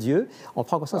besoin de Dieu. On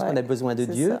prend conscience qu'on a besoin de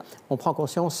Dieu. Ça. On prend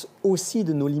conscience aussi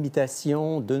de nos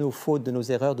limitations, de nos fautes, de nos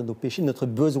erreurs, de nos péchés, de notre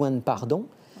besoin de pardon.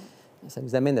 Ça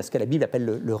nous amène à ce que la Bible appelle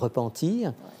le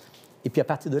repentir. Et puis à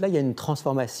partir de là, il y a une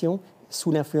transformation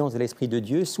sous l'influence de l'Esprit de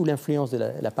Dieu, sous l'influence de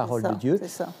la parole de Dieu.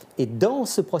 Et dans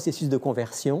ce processus de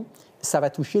conversion, ça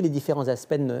va toucher les différents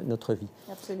aspects de notre vie.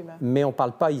 Absolument. Mais on ne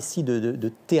parle pas ici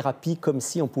de thérapie comme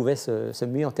si on pouvait se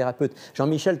muer en thérapeute.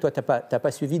 Jean-Michel, toi, tu n'as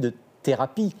pas suivi de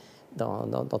thérapie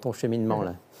dans ton cheminement,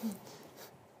 là?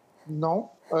 Non.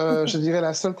 Je dirais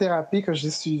la seule thérapie que j'ai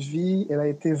suivie, elle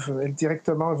est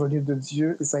directement venue de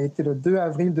Dieu. Et ça a été le 2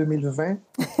 avril 2020,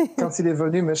 quand il est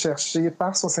venu me chercher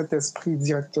par son Saint-Esprit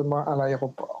directement à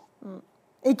l'aéroport.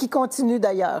 Et qui continue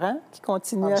d'ailleurs, hein? Qui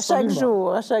continue à chaque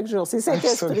jour. C'est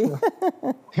Saint-Esprit.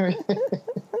 Oui.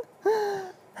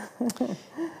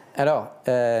 Alors,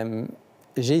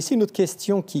 j'ai ici une autre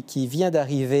question qui vient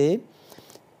d'arriver,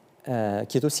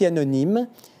 qui est aussi anonyme.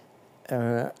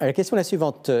 La question est la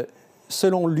suivante.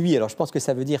 Selon lui, alors je pense que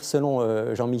ça veut dire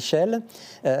selon Jean-Michel,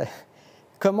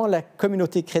 comment la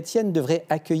communauté chrétienne devrait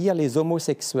accueillir les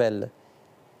homosexuels?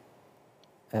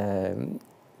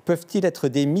 Peuvent-ils être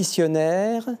des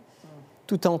missionnaires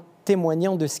tout en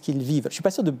témoignant de ce qu'ils vivent? Je ne suis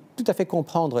pas sûr de tout à fait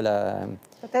comprendre la...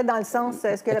 Peut-être dans le sens,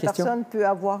 est-ce que la personne peut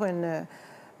avoir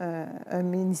un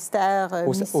ministère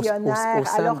missionnaire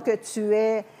alors que tu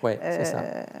es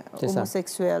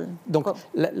homosexuel? Donc,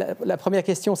 la première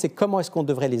question, c'est comment est-ce qu'on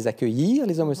devrait les accueillir,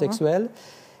 les homosexuels?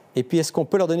 Et puis, est-ce qu'on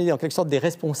peut leur donner en quelque sorte des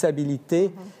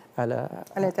responsabilités à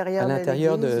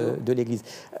l'intérieur de l'Église?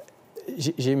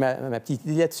 J'ai ma petite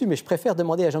idée là-dessus, mais je préfère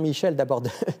demander à Jean-Michel d'abord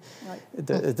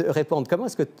de répondre. Comment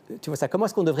est-ce que tu vois ça? Comment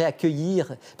est-ce qu'on devrait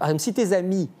accueillir, par exemple, si tes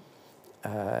amis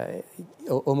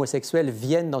homosexuels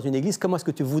viennent dans une église, comment est-ce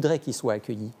que tu voudrais qu'ils soient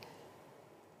accueillis?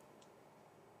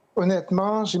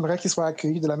 Honnêtement, j'aimerais qu'ils soient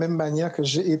accueillis de la même manière que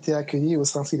j'ai été accueilli au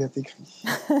sens où il est écrit.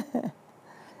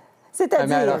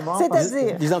 C'est-à-dire?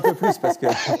 Dis un peu plus, parce que...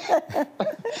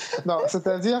 Non,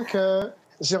 c'est-à-dire que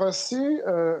j'ai reçu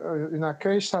un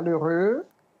accueil chaleureux,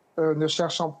 ne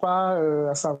cherchant pas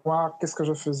à savoir qu'est-ce que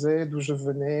je faisais, d'où je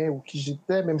venais ou qui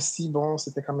j'étais, même si, bon,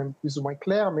 c'était quand même plus ou moins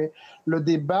clair, mais le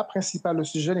débat principal, le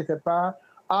sujet n'était pas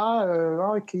 «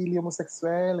 OK, il est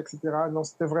homosexuel, etc. » Non,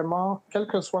 c'était vraiment, quel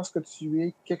que soit ce que tu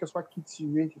es, quel que soit qui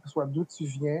tu es, quel que soit d'où tu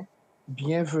viens,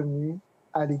 bienvenue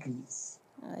à l'Église.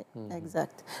 Oui,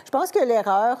 exact. Je pense que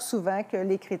l'erreur, souvent, que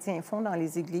les chrétiens font dans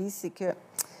les églises, c'est que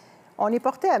on est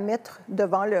porté à mettre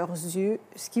devant leurs yeux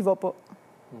ce qui ne va pas.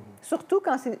 Surtout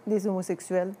quand c'est des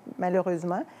homosexuels,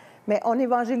 malheureusement. Mais on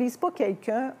n'évangélise pas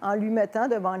quelqu'un en lui mettant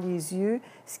devant les yeux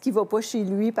ce qui ne va pas chez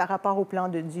lui par rapport au plan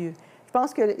de Dieu. Je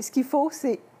pense que ce qu'il faut,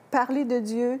 c'est parler de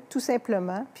Dieu, tout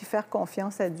simplement, puis faire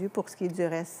confiance à Dieu pour ce qui est du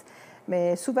reste.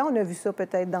 Mais souvent, on a vu ça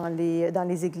peut-être dans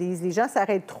les églises. Les gens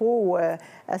s'arrêtent trop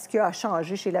à ce qui a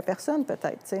changé chez la personne,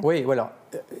 peut-être. Tu sais. Oui, voilà.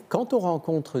 Quand on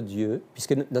rencontre Dieu,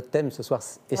 puisque notre thème ce soir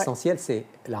essentiel, c'est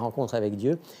la rencontre avec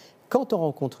Dieu, quand on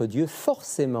rencontre Dieu,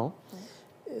 forcément,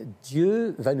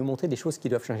 Dieu va nous montrer des choses qui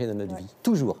doivent changer dans notre vie.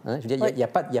 Toujours. Hein. Je veux dire, il n'y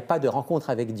a pas de rencontre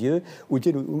avec Dieu où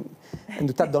Dieu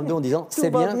nous tape dans le dos en disant « C'est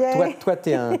bien, toi tu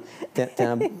es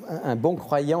un bon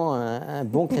croyant, un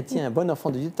bon chrétien, un bon enfant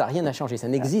de Dieu, tu n'as rien à changer. » Ça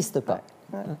n'existe pas.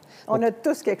 Hein? On a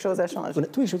tous quelque chose à changer. On a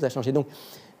tous quelque chose à changer. Donc,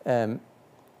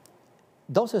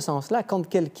 dans ce sens-là, quand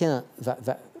quelqu'un va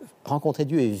rencontrer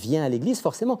Dieu et vient à l'Église,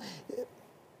 forcément,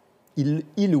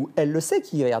 il ou elle le sait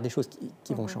qu'il va y avoir des choses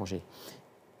qui vont changer.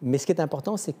 Mais ce qui est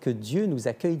important, c'est que Dieu nous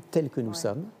accueille tels que nous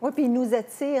sommes. Oui, puis il nous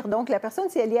attire. Donc, la personne,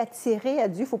 si elle est attirée à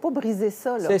Dieu, il ne faut pas briser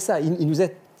ça. C'est ça. Il nous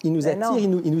attire, il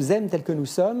nous aime tels que nous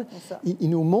sommes.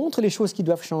 Il nous montre les choses qui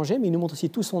doivent changer, mais il nous montre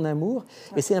aussi tout son amour.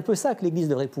 Et c'est un peu ça que l'Église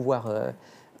devrait pouvoir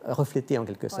refléter, en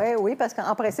quelque sorte. Oui, parce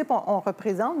qu'en principe, on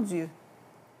représente Dieu.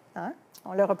 Hein?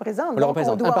 On le représente. On le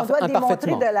représente. On doit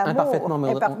démontrer de l'amour.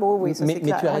 Imparfaitement. Oui, ça, mais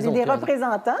tu as raison. On est des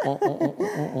représentants.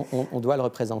 On doit le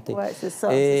représenter. Oui, c'est ça.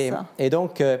 Et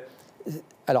donc,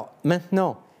 alors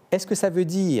maintenant, est-ce que ça veut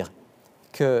dire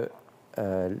que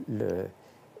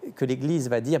l'Église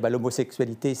va dire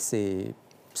l'homosexualité, c'est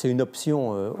une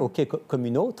option OK comme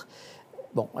une autre?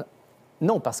 Bon,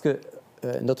 non, parce que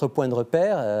notre point de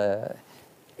repère...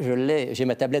 j'ai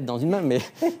ma tablette dans une main, mais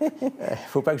il ne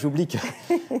faut pas que j'oublie que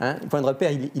le point de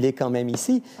repère, il est quand même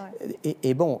ici. Ouais.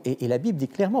 Et la Bible dit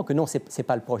clairement que non, ce n'est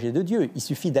pas le projet de Dieu. Il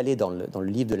suffit d'aller dans le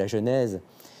livre de la Genèse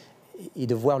et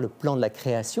de voir le plan de la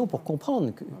création pour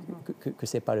comprendre que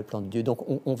ce n'est pas le plan de Dieu. Donc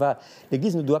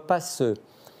l'Église ne doit pas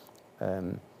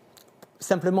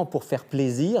simplement pour faire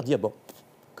plaisir, dire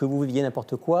que vous viviez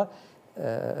n'importe quoi,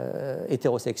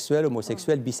 hétérosexuel,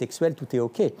 homosexuel, bisexuel, tout est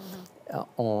OK.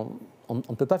 On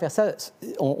ne peut pas faire ça,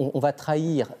 on va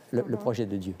trahir le projet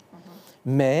de Dieu.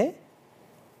 Mais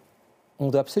on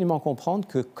doit absolument comprendre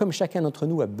que comme chacun d'entre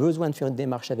nous a besoin de faire une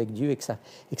démarche avec Dieu et que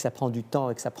ça prend du temps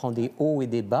et que ça prend des hauts et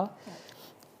des bas,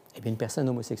 eh bien, une personne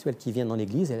homosexuelle qui vient dans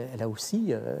l'Église, elle a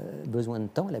aussi besoin de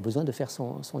temps, elle a besoin de faire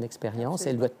son expérience,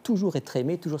 elle doit toujours être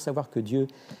aimée, toujours savoir que Dieu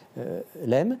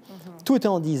l'aime, tout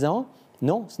en disant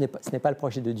non, ce n'est pas le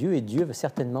projet de Dieu et Dieu veut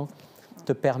certainement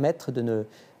te permettre de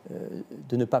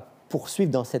ne pas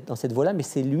poursuivre dans cette voie-là, mais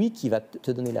c'est lui qui va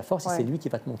te donner la force et c'est lui qui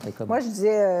va te montrer comment. Moi, je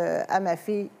disais à ma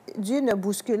fille, Dieu ne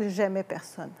bouscule jamais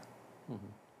personne.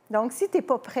 Donc, si tu n'es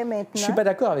pas prêt maintenant... Je ne suis pas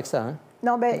d'accord avec ça. Hein?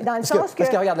 Non, bien, dans le sens que... Parce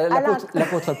que regarde,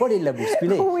 l'apôtre Paul, il l'a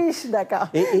bousculé. Oui, je suis d'accord.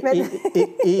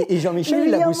 Et Jean-Michel,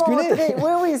 il l'a bousculé.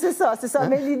 Oui, c'est ça. Hein?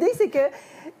 Mais l'idée, c'est que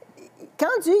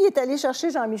quand Dieu est allé chercher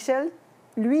Jean-Michel,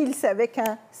 lui, il savait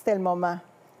quand c'était le moment.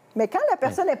 Mais quand la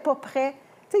personne n'est pas prête,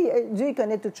 tu sais, Dieu, il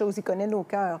connaît toutes choses, il connaît nos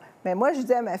cœurs. Mais moi, je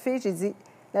dis à ma fille, j'ai dit,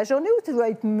 la journée où tu dois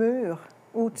être mûr,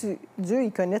 où Dieu,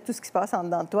 il connaît tout ce qui se passe en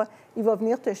dedans de toi, il va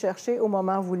venir te chercher au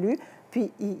moment voulu,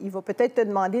 puis il va peut-être te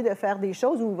demander de faire des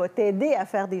choses ou il va t'aider à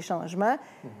faire des changements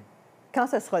quand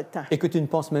ce sera le temps. Et que tu ne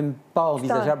penses même pas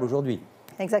envisageable aujourd'hui.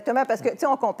 Exactement, parce que, tu sais,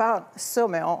 on compare ça,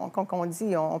 mais quand on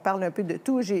dit, on parle un peu de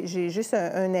tout. J'ai juste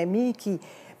un ami qui,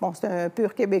 c'est un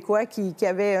pur Québécois qui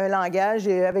avait un langage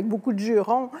avec beaucoup de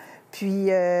jurons.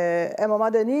 Puis, à un moment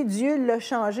donné, Dieu l'a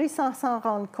changé sans s'en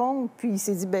rendre compte. Puis, il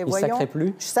s'est dit, voyons... Il ne sacrait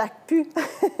plus. Je sacre plus.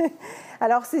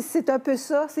 Alors, c'est un peu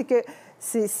ça. C'est que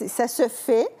ça se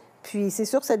fait. Puis, c'est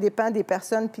sûr que ça dépend des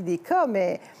personnes puis des cas,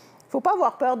 mais il ne faut pas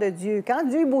avoir peur de Dieu. Quand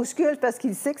Dieu bouscule, parce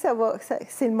qu'il sait que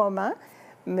c'est le moment.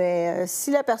 Mais si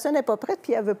la personne n'est pas prête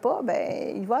puis elle ne veut pas,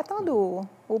 il va attendre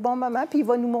au bon moment puis il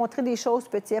va nous montrer des choses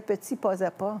petit à petit, pas à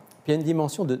pas. Puis il y a une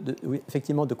dimension oui,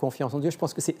 effectivement de confiance en Dieu. Je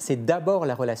pense que c'est d'abord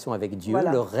la relation avec Dieu,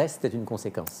 le reste est une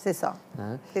conséquence. C'est ça,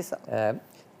 c'est ça.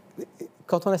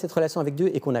 Quand on a cette relation avec Dieu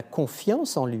et qu'on a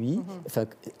confiance en lui,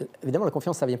 évidemment la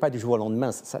confiance, ça ne vient pas du jour au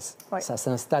lendemain, ça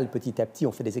s'installe petit à petit,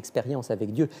 on fait des expériences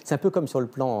avec Dieu. C'est un peu comme sur le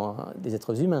plan des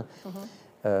êtres humains.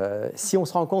 Si on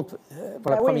se rencontre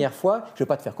pour la première fois, je ne veux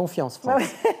pas te faire confiance, France.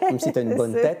 Même si tu as une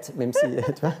bonne tête, même si...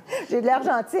 J'ai de l'air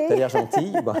gentil. Tu as l'air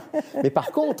gentil. Bon. Mais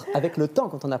par contre, avec le temps,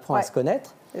 quand on apprend à se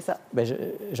connaître,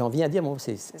 j'en viens à dire,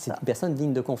 c'est une personne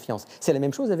digne de confiance. C'est la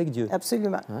même chose avec Dieu.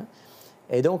 Absolument.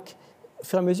 Et donc, au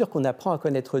fur et à mesure qu'on apprend à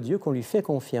connaître Dieu, qu'on lui fait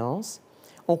confiance,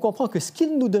 on comprend que ce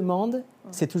qu'il nous demande,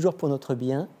 c'est toujours pour notre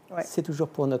bien, c'est toujours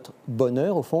pour notre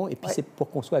bonheur, au fond, et puis c'est pour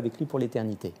qu'on soit avec lui pour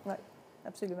l'éternité.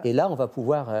 Absolument. Et là, on va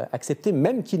pouvoir accepter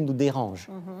même qu'il nous dérange.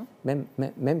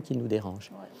 Même qu'il nous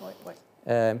dérange.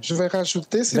 Je vais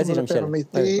rajouter, si vous me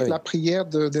permettez, la prière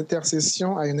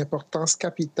d'intercession a une importance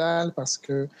capitale parce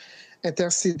que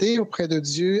intercéder auprès de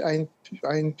Dieu a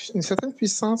une certaine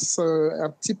puissance un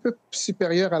petit peu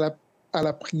supérieure à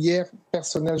la prière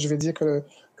personnelle, je vais dire, que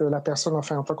la personne,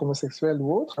 enfin, en tant qu'homosexuel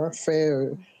ou autre, hein, fait.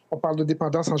 On parle de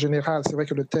dépendance en général. C'est vrai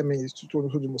que le thème est surtout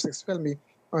autour de l'homosexuel, mais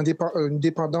une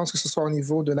dépendance, que ce soit au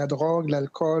niveau de la drogue,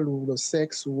 l'alcool ou le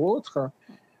sexe ou autre,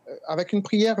 avec une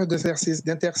prière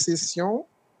d'intercession.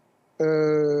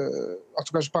 En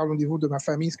tout cas, je parle au niveau de ma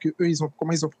famille,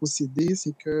 comment ils ont procédé,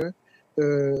 c'est que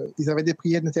ils avaient des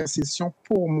prières d'intercession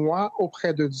pour moi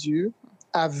auprès de Dieu,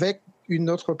 avec une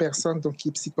autre personne donc, qui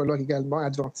est psychologue également,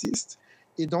 adventiste.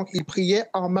 Et donc, ils priaient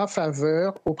en ma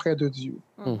faveur auprès de Dieu.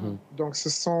 Mhm. Donc, ce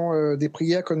sont des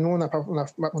prières que nous, on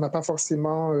n'a pas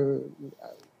forcément... on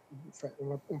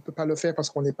ne peut pas le faire parce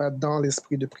qu'on n'est pas dans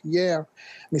l'esprit de prière.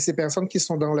 Mais ces personnes qui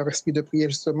sont dans leur esprit de prière,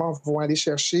 justement, vont aller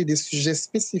chercher des sujets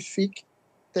spécifiques,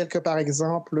 tels que, par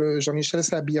exemple, Jean-Michel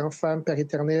s'habille en femme, Père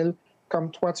éternel. Comme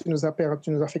toi, tu nous as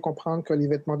fait comprendre que les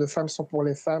vêtements de femme sont pour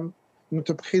les femmes. Nous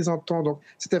te présentons. Donc,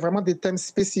 c'était vraiment des thèmes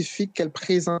spécifiques qu'elle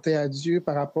présentait à Dieu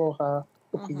par rapport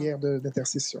aux prières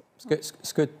d'intercession.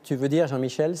 Ce que tu veux dire,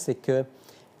 Jean-Michel, c'est que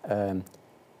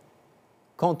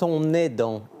quand on est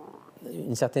dans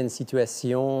une certaine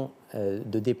situation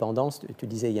de dépendance, tu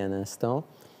disais il y a un instant,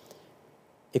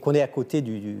 et qu'on est à côté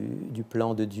du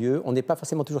plan de Dieu, on n'est pas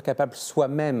forcément toujours capable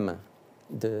soi-même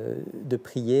de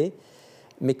prier,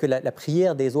 mais que la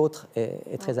prière des autres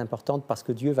est très importante parce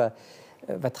que Dieu va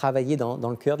travailler dans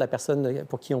le cœur de la personne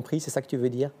pour qui on prie. C'est ça que tu veux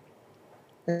dire?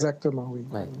 Exactement, oui.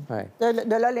 Ouais, ouais.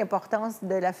 De là l'importance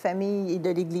de la famille et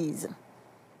de l'Église.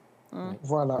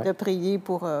 Voilà. De prier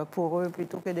pour eux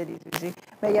plutôt que de les juger.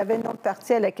 Mais il y avait une autre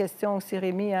partie à la question aussi,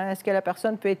 Rémi. Hein? Est-ce que la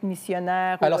personne peut être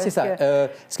missionnaire? Alors, c'est ça.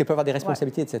 Est-ce qu'elle peut avoir des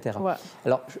responsabilités, etc. Ouais.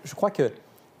 Alors, je crois que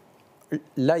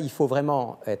là, il faut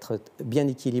vraiment être bien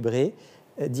équilibré,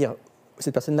 dire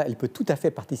cette personne-là, elle peut tout à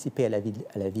fait participer à la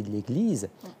vie de l'Église.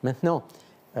 Maintenant,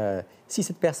 si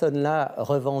cette personne-là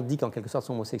revendique en quelque sorte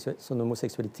son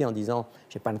homosexualité en disant «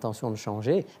 j'ai pas l'intention de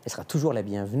changer », elle sera toujours la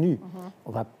bienvenue.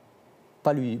 On va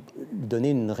pas lui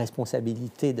donner une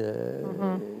responsabilité de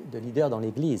leader dans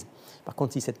l'Église. Par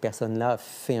contre, si cette personne-là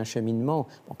fait un cheminement,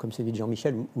 comme celui de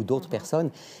Jean-Michel ou d'autres personnes,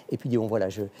 et puis dit, bon voilà,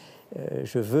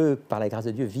 je veux, par la grâce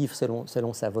de Dieu, vivre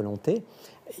selon sa volonté,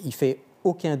 il fait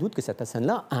aucun doute que cette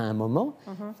personne-là, à un moment,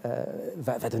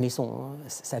 va donner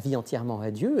sa vie entièrement à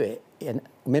Dieu, et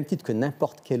au même titre que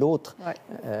n'importe quel autre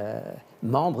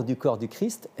membre du corps du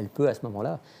Christ, elle peut à ce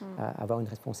moment-là avoir une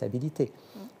responsabilité.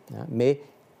 Mais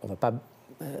on ne va pas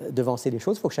devancer les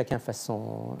choses, il faut que chacun fasse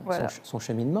son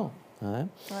cheminement. Hein.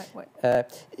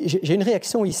 J'ai une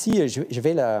réaction ici, je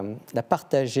vais la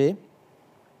partager.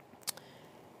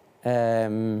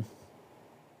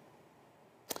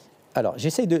 Alors,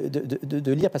 j'essaye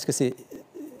de lire parce que c'est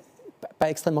pas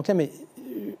extrêmement clair, mais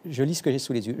je lis ce que j'ai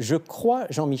sous les yeux. Je crois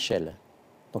Jean-Michel.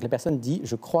 Donc la personne dit,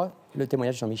 je crois le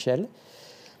témoignage de Jean-Michel.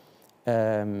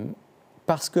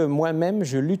 Parce que moi-même,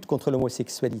 je lutte contre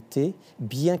l'homosexualité,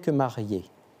 bien que marié.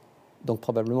 Donc,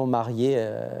 probablement marié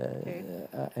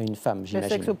à une femme, j'imagine.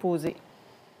 Le sexe opposé.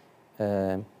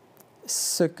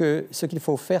 Ce qu'il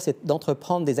faut faire, c'est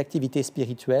d'entreprendre des activités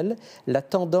spirituelles. La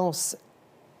tendance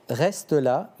reste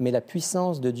là, mais la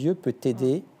puissance de Dieu peut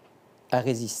t'aider à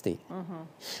résister.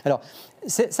 Alors,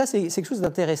 ça, c'est quelque chose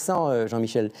d'intéressant,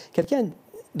 Jean-Michel. Quelqu'un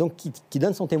donc, qui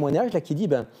donne son témoignage, là, qui dit,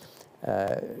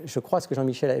 je crois à ce que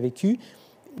Jean-Michel a vécu,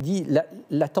 dit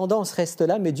la tendance reste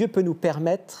là, mais Dieu peut nous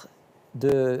permettre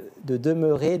de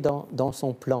demeurer dans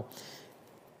son plan.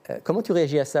 Comment tu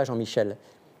réagis à ça, Jean-Michel?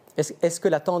 Est-ce que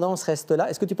la tendance reste là?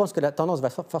 Est-ce que tu penses que la tendance va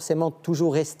forcément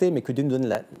toujours rester, mais que Dieu nous donne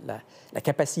la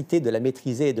capacité de la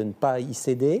maîtriser et de ne pas y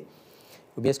céder?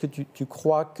 Ou bien est-ce que tu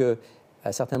crois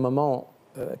qu'à certains moments,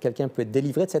 quelqu'un peut être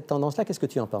délivré de cette tendance-là? Qu'est-ce que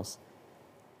tu en penses?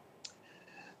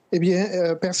 Eh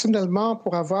bien, personnellement,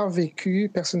 pour avoir vécu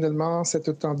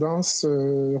cette tendance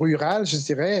rurale, je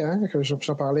dirais, hein, que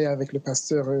j'en parlais avec le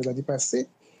pasteur l'année passée,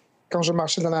 quand je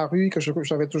marchais dans la rue, que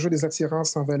j'avais toujours des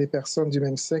attirances envers les personnes du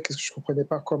même sexe, que je ne comprenais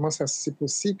pas comment c'est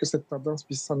possible que cette tendance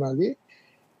puisse s'en aller.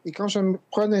 Et quand je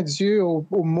prenais Dieu au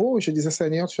mot, je disais,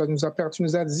 Seigneur, tu nous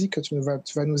as dit que tu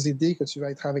vas nous aider, que tu vas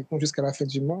être avec nous jusqu'à la fin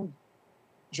du monde.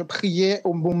 Je priais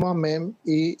au moment même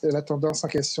et la tendance en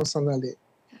question s'en allait.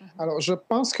 Alors, je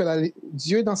pense que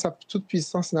Dieu, dans sa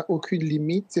toute-puissance, n'a aucune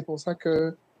limite. C'est pour ça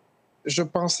que je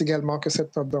pense également que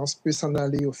cette tendance peut s'en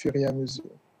aller au fur et à mesure.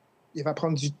 Il va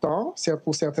prendre du temps,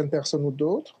 pour certaines personnes ou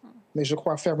d'autres, mais je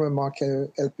crois fermement qu'elle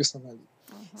peut s'en aller.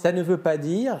 Ça ne veut pas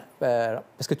dire,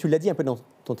 parce que tu l'as dit un peu dans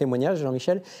ton témoignage,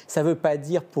 Jean-Michel, ça ne veut pas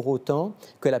dire pour autant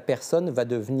que la personne va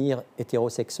devenir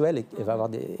hétérosexuelle et va avoir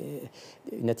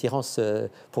une attirance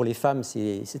pour les femmes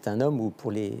si c'est un homme ou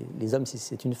pour les hommes si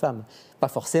c'est une femme. Pas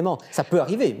forcément. Ça peut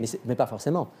arriver, mais pas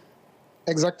forcément.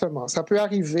 Exactement. Ça peut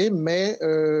arriver, mais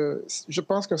je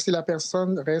pense que si la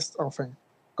personne reste, enfin,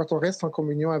 quand on reste en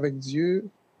communion avec Dieu,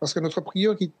 parce que notre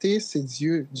priorité, c'est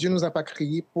Dieu. Dieu ne nous a pas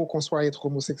créés pour qu'on soit être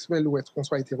homosexuel ou qu'on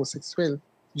soit hétérosexuel.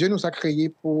 Dieu nous a créés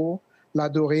pour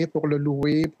l'adorer, pour le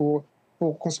louer, pour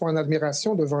qu'on soit en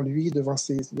admiration devant lui, devant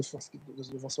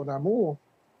son amour.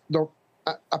 Donc,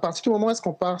 à partir du moment où est-ce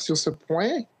qu'on part sur ce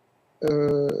point,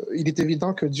 il est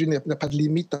évident que Dieu n'a pas de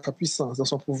limite à sa puissance, dans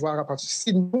son pouvoir, à partir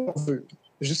si nous on veut,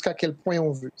 jusqu'à quel point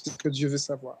on veut. C'est ce que Dieu veut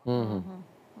savoir.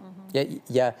 Il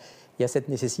y a cette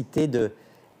nécessité de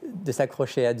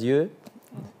s'accrocher à Dieu,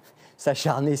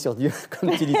 s'acharner sur Dieu, comme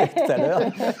tu disais tout à l'heure,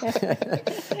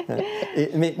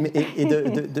 et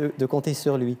de compter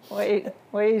sur lui. Oui,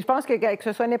 je pense que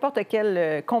ce soit n'importe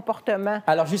quel comportement.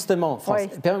 Alors justement, France,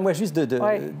 permets-moi juste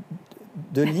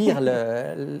de lire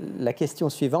la question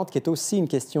suivante, qui est aussi une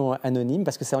question anonyme,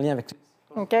 parce que c'est en lien avec ce que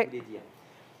vous voulez dire.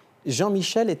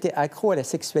 Jean-Michel était accro à la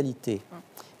sexualité,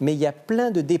 mais il y a plein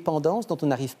de dépendances dont on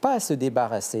n'arrive pas à se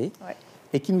débarrasser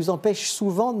et qui nous empêchent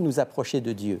souvent de nous approcher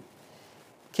de Dieu.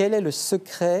 Quel est le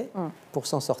secret pour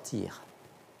s'en sortir?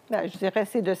 Ben, je dirais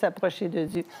c'est de s'approcher de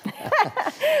Dieu.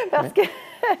 Parce que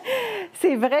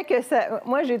c'est vrai que ça...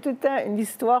 Moi, j'ai tout le temps une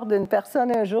histoire d'une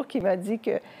personne un jour qui m'a dit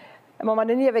qu'à un moment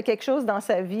donné, il y avait quelque chose dans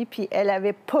sa vie, puis elle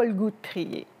n'avait pas le goût de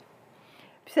prier.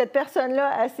 Puis cette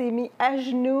personne-là, elle s'est mise à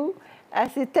genoux, elle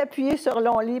s'est appuyée sur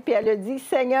son lit, puis elle a dit «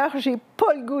 Seigneur, j'ai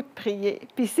pas le goût de prier.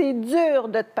 Puis c'est dur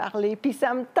de te parler, puis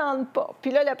ça me tente pas. »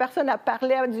 Puis là, la personne a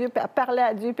parlé à Dieu, puis elle parlait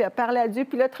à Dieu, puis elle parlait à Dieu.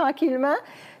 Puis là, tranquillement,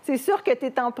 c'est sûr que tu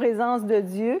es en présence de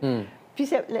Dieu. Puis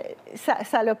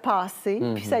ça l'a passé,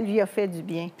 puis ça lui a fait du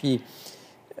bien. Puis,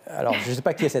 alors, je ne sais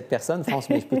pas qui est cette personne, France,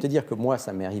 mais je peux te dire que moi,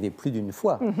 ça m'est arrivé plus d'une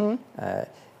fois.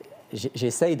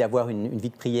 J'essaye d'avoir une vie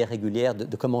de prière régulière,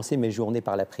 de commencer mes journées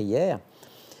par la prière.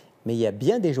 Mais il y a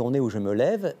bien des journées où je me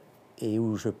lève et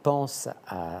où je pense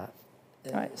à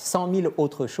 100 000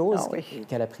 autres choses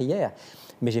qu'à la prière.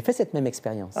 Mais j'ai fait cette même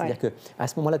expérience. C'est-à-dire qu'à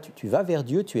ce moment-là, tu vas vers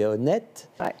Dieu, tu es honnête,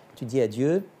 tu dis à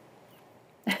Dieu,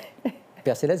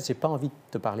 Père Céleste, je n'ai pas envie de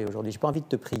te parler aujourd'hui, je n'ai pas envie de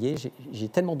te prier, j'ai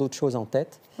tellement d'autres choses en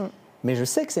tête, mais je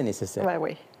sais que c'est nécessaire.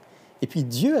 Et puis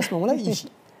Dieu, à ce moment-là,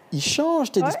 il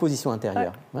change tes dispositions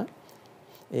intérieures.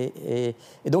 Et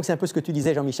donc, c'est un peu ce que tu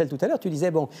disais, Jean-Michel, tout à l'heure. Tu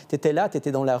disais, bon, tu étais là, tu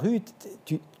étais dans la rue,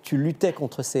 tu luttais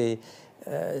contre ces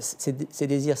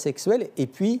désirs sexuels, et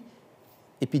puis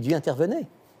Dieu intervenait.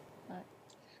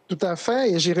 Tout à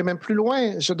fait, et j'irais même plus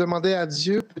loin. Je demandais à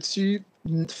Dieu, peux-tu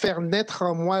faire naître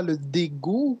en moi le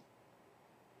dégoût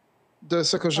de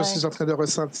ce que je suis en train de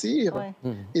ressentir?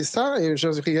 Et ça, je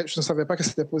ne savais pas que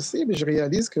c'était possible, et je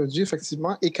réalise que Dieu,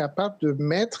 effectivement, est capable de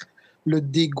mettre le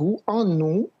dégoût en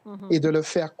nous et de le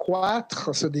faire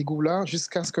croître, ce dégoût-là,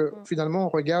 jusqu'à ce que, finalement, on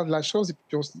regarde la chose et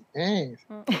puis on se dit « Hein,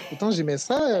 pourtant, j'aimais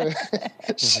ça,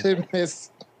 j'aimais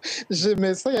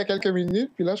ça il y a quelques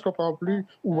minutes, puis là, je ne comprends plus,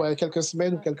 ou quelques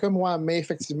semaines ou quelques mois. » Mais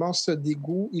effectivement, ce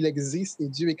dégoût, il existe et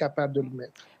Dieu est capable de le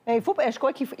mettre. Je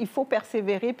crois qu'il faut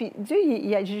persévérer. Puis Dieu, il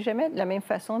n'agit jamais de la même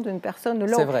façon d'une personne ou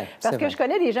l'autre. C'est vrai. Parce que je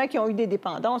connais des gens qui ont eu des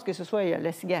dépendances, que ce soit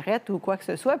la cigarette ou quoi que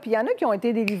ce soit, puis il y en a qui ont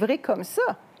été délivrés comme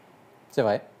ça. C'est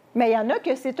vrai. Mais il y en a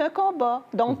que c'est un combat.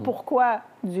 Donc, pourquoi?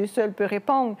 Dieu seul peut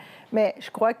répondre. Mais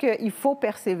je crois qu'il faut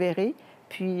persévérer,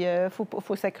 puis il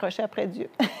faut s'accrocher après Dieu.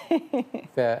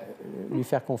 Lui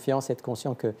faire confiance, être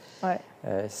conscient que...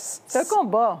 c'est un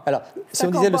combat. Alors, si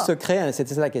on disait le secret,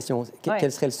 c'était ça la question.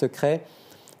 Quel serait le secret?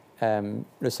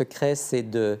 Le secret, c'est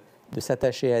de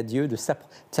s'attacher à Dieu, de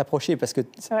s'approcher, parce que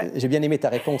j'ai bien aimé ta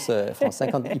réponse, France.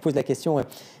 Quand il pose la question,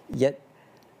 il y a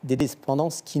des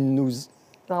dépendances qui nous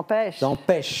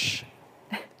empêche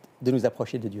de nous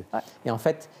approcher de Dieu. Et en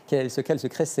fait, quel est le secret? Le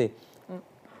secret, c'est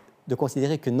de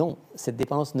considérer que non, cette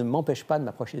dépendance ne m'empêche pas de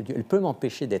m'approcher de Dieu. Elle peut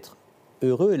m'empêcher d'être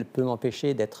heureux, elle peut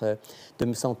m'empêcher de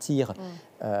me sentir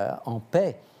en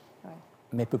paix,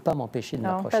 mais elle ne peut pas m'empêcher de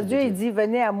m'approcher de Dieu. Dieu, il dit,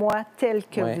 venez à moi tel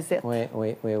que vous êtes.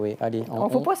 Oui. Allez, il ne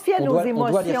faut pas se fier à nos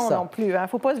émotions non plus. Il ne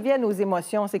faut pas se fier à nos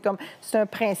émotions. C'est un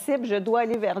principe, je dois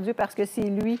aller vers Dieu parce que c'est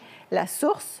lui la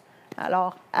source.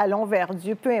 Alors, allons vers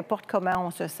Dieu, peu importe comment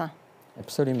on se sent.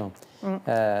 Absolument.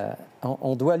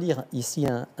 On doit lire ici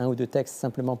un ou deux textes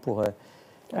simplement pour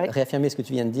réaffirmer ce que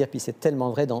tu viens de dire, puis c'est tellement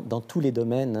vrai dans tous les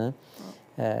domaines.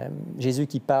 Jésus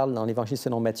qui parle dans l'Évangile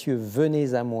selon Matthieu, «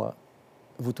 Venez à moi,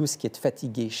 vous tous qui êtes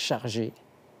fatigués, chargés,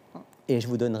 et je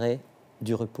vous donnerai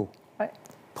du repos.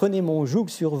 Prenez mon joug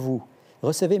sur vous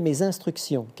Recevez mes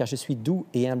instructions, car je suis doux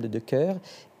et humble de cœur,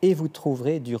 et vous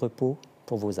trouverez du repos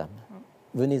pour vos âmes.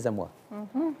 Venez à moi,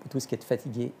 pour tout ce qui est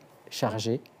fatigué,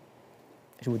 chargé,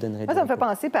 je vous donnerai du repos. Ça me fait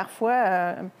penser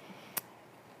parfois...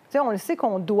 Tu sais, on le sait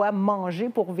qu'on doit manger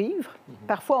pour vivre.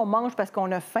 Parfois, on mange parce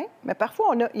qu'on a faim, mais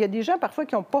parfois, il y a des gens parfois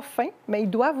qui n'ont pas faim, mais ils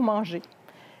doivent manger.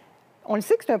 On le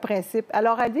sait que c'est un principe.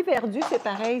 Alors, aller vers Dieu, c'est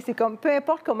pareil. C'est comme, peu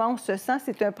importe comment on se sent,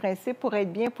 c'est un principe pour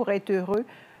être bien, pour être heureux,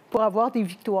 pour avoir des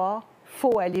victoires. Il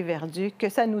faut aller vers Dieu. Que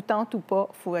ça nous tente ou pas,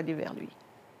 il faut aller vers lui.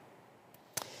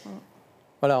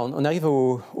 Voilà, on arrive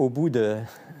au bout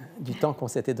du temps qu'on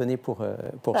s'était donné pour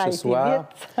ce soir.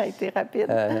 Ça a été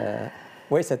rapide.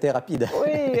 Oui, c'était rapide.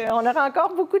 Oui, on aura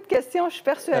encore beaucoup de questions, je suis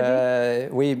persuadée.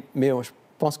 Oui, mais je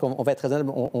pense qu'on va être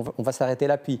raisonnable, on va s'arrêter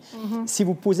là. Puis, si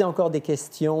vous posez encore des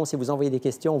questions, si vous envoyez des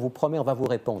questions, on vous promet, on va vous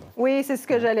répondre. Oui, c'est ce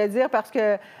que j'allais dire, parce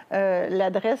que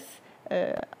l'adresse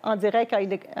en direct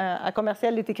à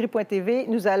commercial Est Écrit.tv,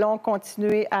 nous allons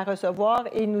continuer à recevoir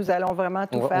et nous allons vraiment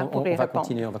tout faire pour y répondre.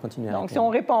 On va continuer à Donc, répondre. si on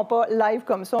ne répond pas live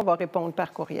comme ça, on va répondre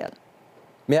par courriel.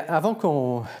 Mais avant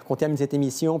qu'on termine cette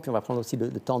émission, puis on va prendre aussi le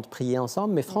temps de prier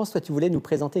ensemble, mais France, toi, tu voulais nous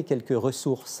présenter quelques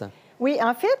ressources. Oui,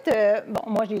 en fait,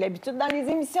 moi, j'ai l'habitude dans les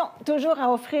émissions toujours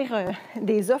à offrir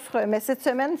des offres, mais cette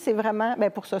semaine, c'est vraiment,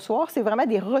 pour ce soir, c'est vraiment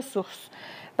des ressources.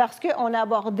 Parce qu'on a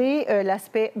abordé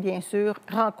l'aspect, bien sûr,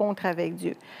 rencontre avec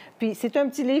Dieu. Puis, c'est un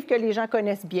petit livre que les gens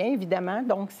connaissent bien, évidemment.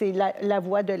 Donc, c'est la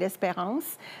voie de l'espérance.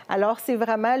 Alors, c'est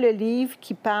vraiment le livre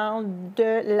qui parle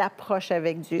de l'approche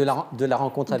avec Dieu. De la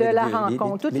rencontre avec Dieu. De la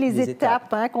rencontre. Toutes les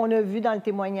étapes qu'on a vues dans le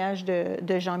témoignage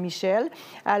de Jean-Michel.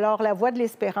 Alors, la voie de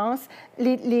l'espérance.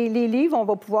 Les livres, on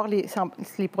va pouvoir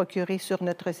les procurer sur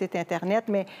notre site Internet,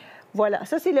 mais... Voilà,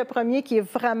 ça, c'est le premier qui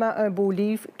est vraiment un beau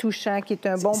livre, touchant, qui est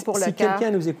un bon pour le cœur. Si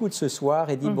quelqu'un nous écoute ce soir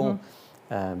et dit, bon,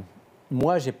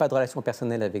 moi, je n'ai pas de relation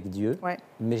personnelle avec Dieu,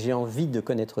 mais j'ai envie de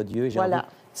connaître Dieu. Voilà,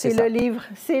 c'est le livre,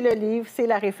 c'est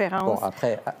la référence. Bon,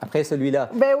 après celui-là.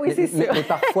 Ben oui, c'est sûr. Mais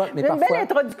parfois, une belle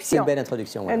introduction. C'est une belle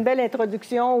introduction. Une belle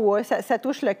introduction où ça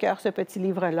touche le cœur, ce petit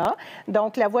livre-là.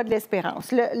 Donc, la voie de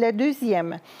l'espérance. Le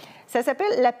deuxième... Ça s'appelle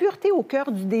 « La pureté au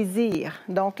cœur du désir ».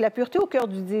 Donc, « La pureté au cœur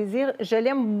du désir », je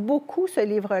l'aime beaucoup, ce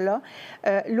livre-là.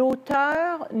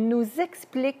 L'auteur nous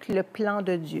explique le plan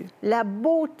de Dieu, la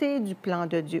beauté du plan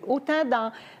de Dieu, autant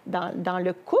dans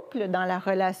le couple, dans la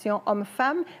relation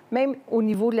homme-femme, même au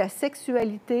niveau de la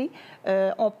sexualité.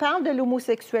 On parle de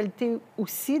l'homosexualité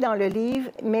aussi dans le livre,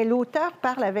 mais l'auteur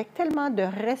parle avec tellement de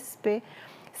respect.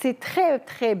 C'est très,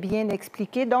 très bien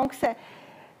expliqué. Donc,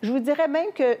 je vous dirais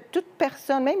même que toute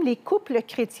personne, même les couples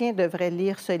chrétiens devraient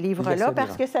lire ce livre-là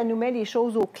parce que ça nous met les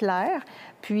choses au clair.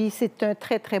 Puis, c'est un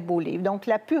très, très beau livre. Donc, «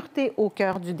 La pureté au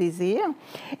cœur du désir ».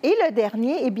 Et le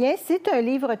dernier, eh bien, c'est un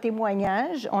livre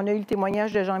témoignage. On a eu le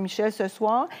témoignage de Jean-Michel ce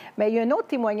soir, mais il y a un autre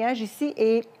témoignage ici.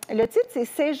 Et le titre, c'est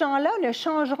 « Ces gens-là ne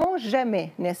changeront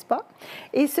jamais », n'est-ce pas?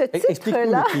 Et ce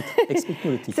titre-là...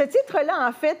 Explique-nous le titre. Ce titre-là,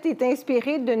 en fait, est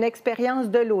inspiré d'une expérience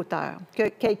de l'auteur, que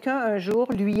quelqu'un, un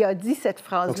jour, lui a dit cette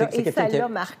phrase-là et ça l'a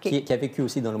marqué. Qui a vécu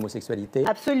aussi dans l'homosexualité.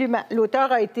 Absolument.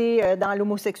 L'auteur a été dans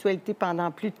l'homosexualité pendant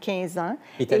plus de 15 ans.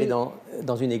 Il est allé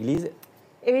dans une église.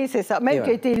 Et c'est ça. Même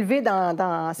qu'il a été élevé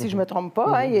si je ne me trompe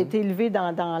pas, il a été élevé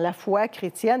dans la foi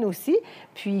chrétienne aussi.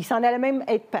 Puis il s'en allait même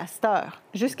être pasteur,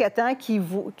 jusqu'à temps qu'il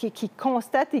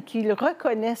constate et qu'il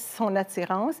reconnaisse son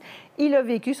attirance. Il a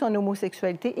vécu son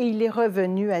homosexualité et il est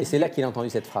revenu à Dieu. Et c'est là qu'il a entendu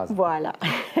cette phrase. Voilà.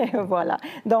 Voilà.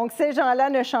 Donc, ces gens-là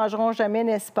ne changeront jamais,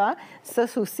 n'est-ce pas? Ça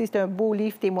aussi, c'est un beau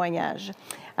livre témoignage.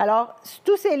 Alors,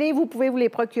 tous ces livres, vous pouvez vous les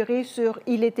procurer sur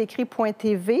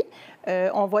ilétécrit.tv.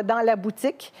 On va dans la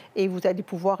boutique et vous allez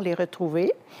pouvoir les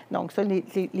retrouver. Donc, ça,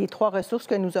 les trois ressources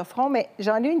que nous offrons. Mais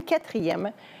j'en ai une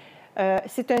quatrième.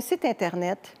 C'est un site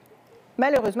Internet.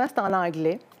 Malheureusement, c'est en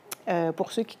anglais.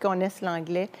 Pour ceux qui connaissent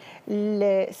l'anglais,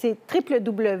 c'est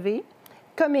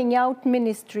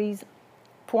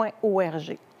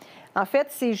www.comingoutministries.org. En fait,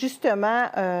 c'est justement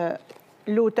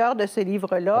l'auteur de ce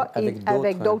livre-là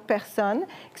avec d'autres personnes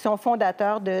qui sont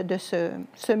fondateurs de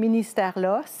ce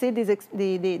ministère-là. C'est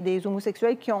des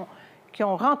homosexuels qui ont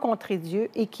rencontré Dieu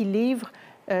et qui livrent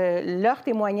leurs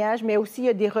témoignages, mais aussi il y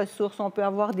a des ressources. On peut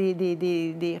avoir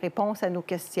des réponses à nos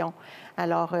questions.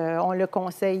 Alors, on le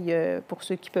conseille pour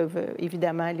ceux qui peuvent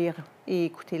évidemment lire et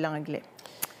écouter l'anglais.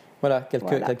 Voilà,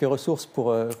 quelques ressources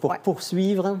pour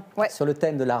poursuivre sur le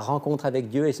thème de la rencontre avec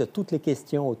Dieu et sur toutes les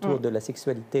questions autour de la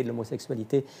sexualité et de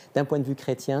l'homosexualité d'un point de vue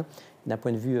chrétien, d'un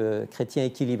point de vue chrétien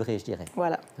équilibré, je dirais.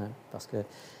 Voilà. Parce qu'il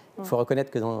faut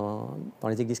reconnaître que dans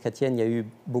les églises chrétiennes, il y a eu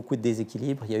beaucoup de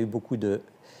déséquilibre, il y a eu beaucoup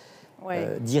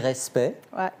d'irrespect.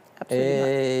 Oui, absolument.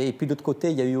 Et puis de l'autre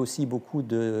côté, il y a eu aussi beaucoup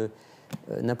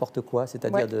n'importe quoi,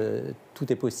 c'est-à-dire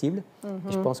tout est possible.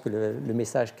 Et je pense que le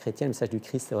message chrétien, le message du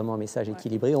Christ, c'est vraiment un message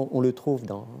équilibré. On le trouve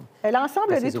dans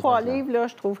l'ensemble dans des ces 3 ouvrages-là. livres, là,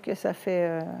 je trouve que ça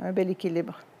fait un bel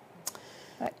équilibre.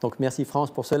 Donc, merci France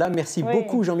pour cela. Merci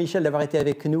beaucoup Jean-Michel d'avoir été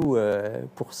avec nous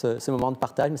pour ce moment de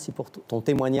partage. Merci pour ton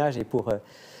témoignage et pour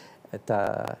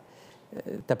ta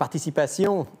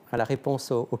participation à la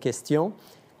réponse aux questions.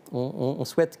 On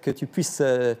souhaite que tu puisses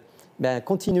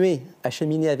continuer à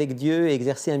cheminer avec Dieu et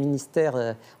exercer un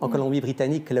ministère en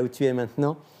Colombie-Britannique, là où tu es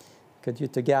maintenant. Que Dieu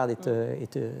te garde et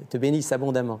te bénisse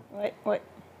abondamment. Oui.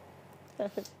 Tout à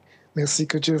fait. Merci,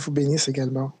 que Dieu vous bénisse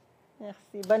également.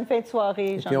 Merci. Bonne fin de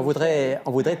soirée, Jean-Michel. Et puis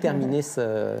on voudrait terminer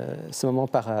ce moment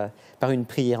par une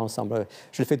prière ensemble.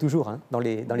 Je le fais toujours, dans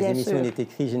les émissions où il est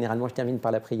écrit. Généralement, je termine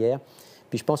par la prière.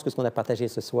 Puis je pense que ce qu'on a partagé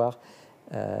ce soir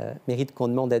mérite qu'on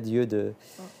demande à Dieu de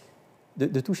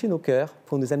toucher nos cœurs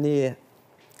pour nous amener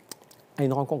à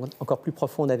une rencontre encore plus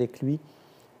profonde avec lui.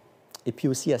 Et puis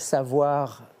aussi à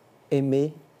savoir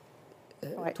aimer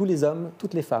tous les hommes,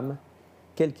 toutes les femmes,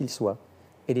 quels qu'ils soient,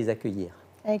 et les accueillir.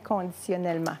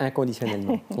 Inconditionnellement.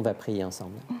 Inconditionnellement. On va prier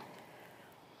ensemble.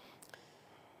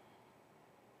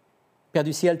 Père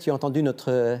du ciel, tu as entendu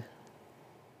notre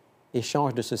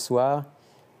échange de ce soir.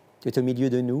 Tu es au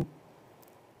milieu de nous.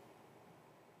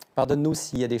 Pardonne-nous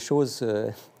s'il y a des choses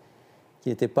qui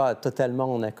n'étaient pas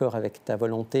totalement en accord avec ta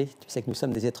volonté. Tu sais que nous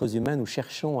sommes des êtres humains, nous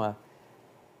cherchons à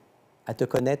te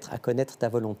connaître, à connaître ta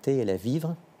volonté et la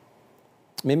vivre.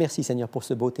 Mais merci Seigneur pour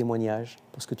ce beau témoignage,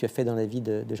 pour ce que tu as fait dans la vie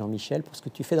de Jean-Michel, pour ce que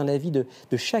tu fais dans la vie de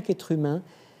chaque être humain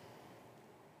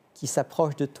qui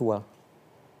s'approche de toi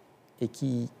et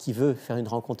qui veut faire une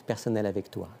rencontre personnelle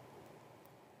avec toi.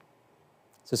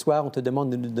 Ce soir, on te demande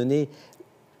de nous donner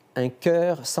un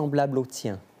cœur semblable au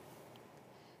tien.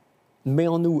 Mets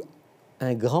en nous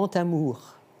un grand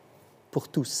amour pour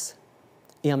tous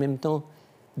et en même temps,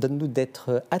 donne-nous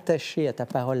d'être attachés à ta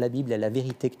parole, la Bible, à la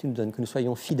vérité que tu nous donnes, que nous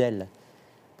soyons fidèles.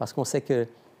 Parce qu'on sait que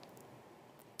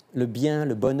le bien,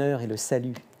 le bonheur et le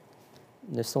salut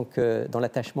ne sont que dans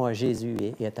l'attachement à Jésus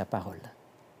et à ta parole.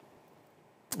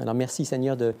 Alors merci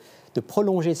Seigneur de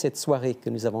prolonger cette soirée que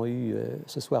nous avons eue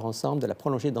ce soir ensemble, de la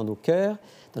prolonger dans nos cœurs,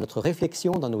 dans notre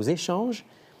réflexion, dans nos échanges.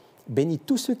 Bénis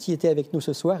tous ceux qui étaient avec nous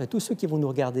ce soir et tous ceux qui vont nous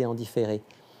regarder en différé.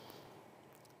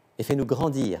 Et fais-nous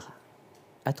grandir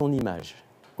à ton image,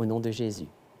 au nom de Jésus.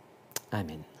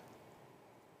 Amen.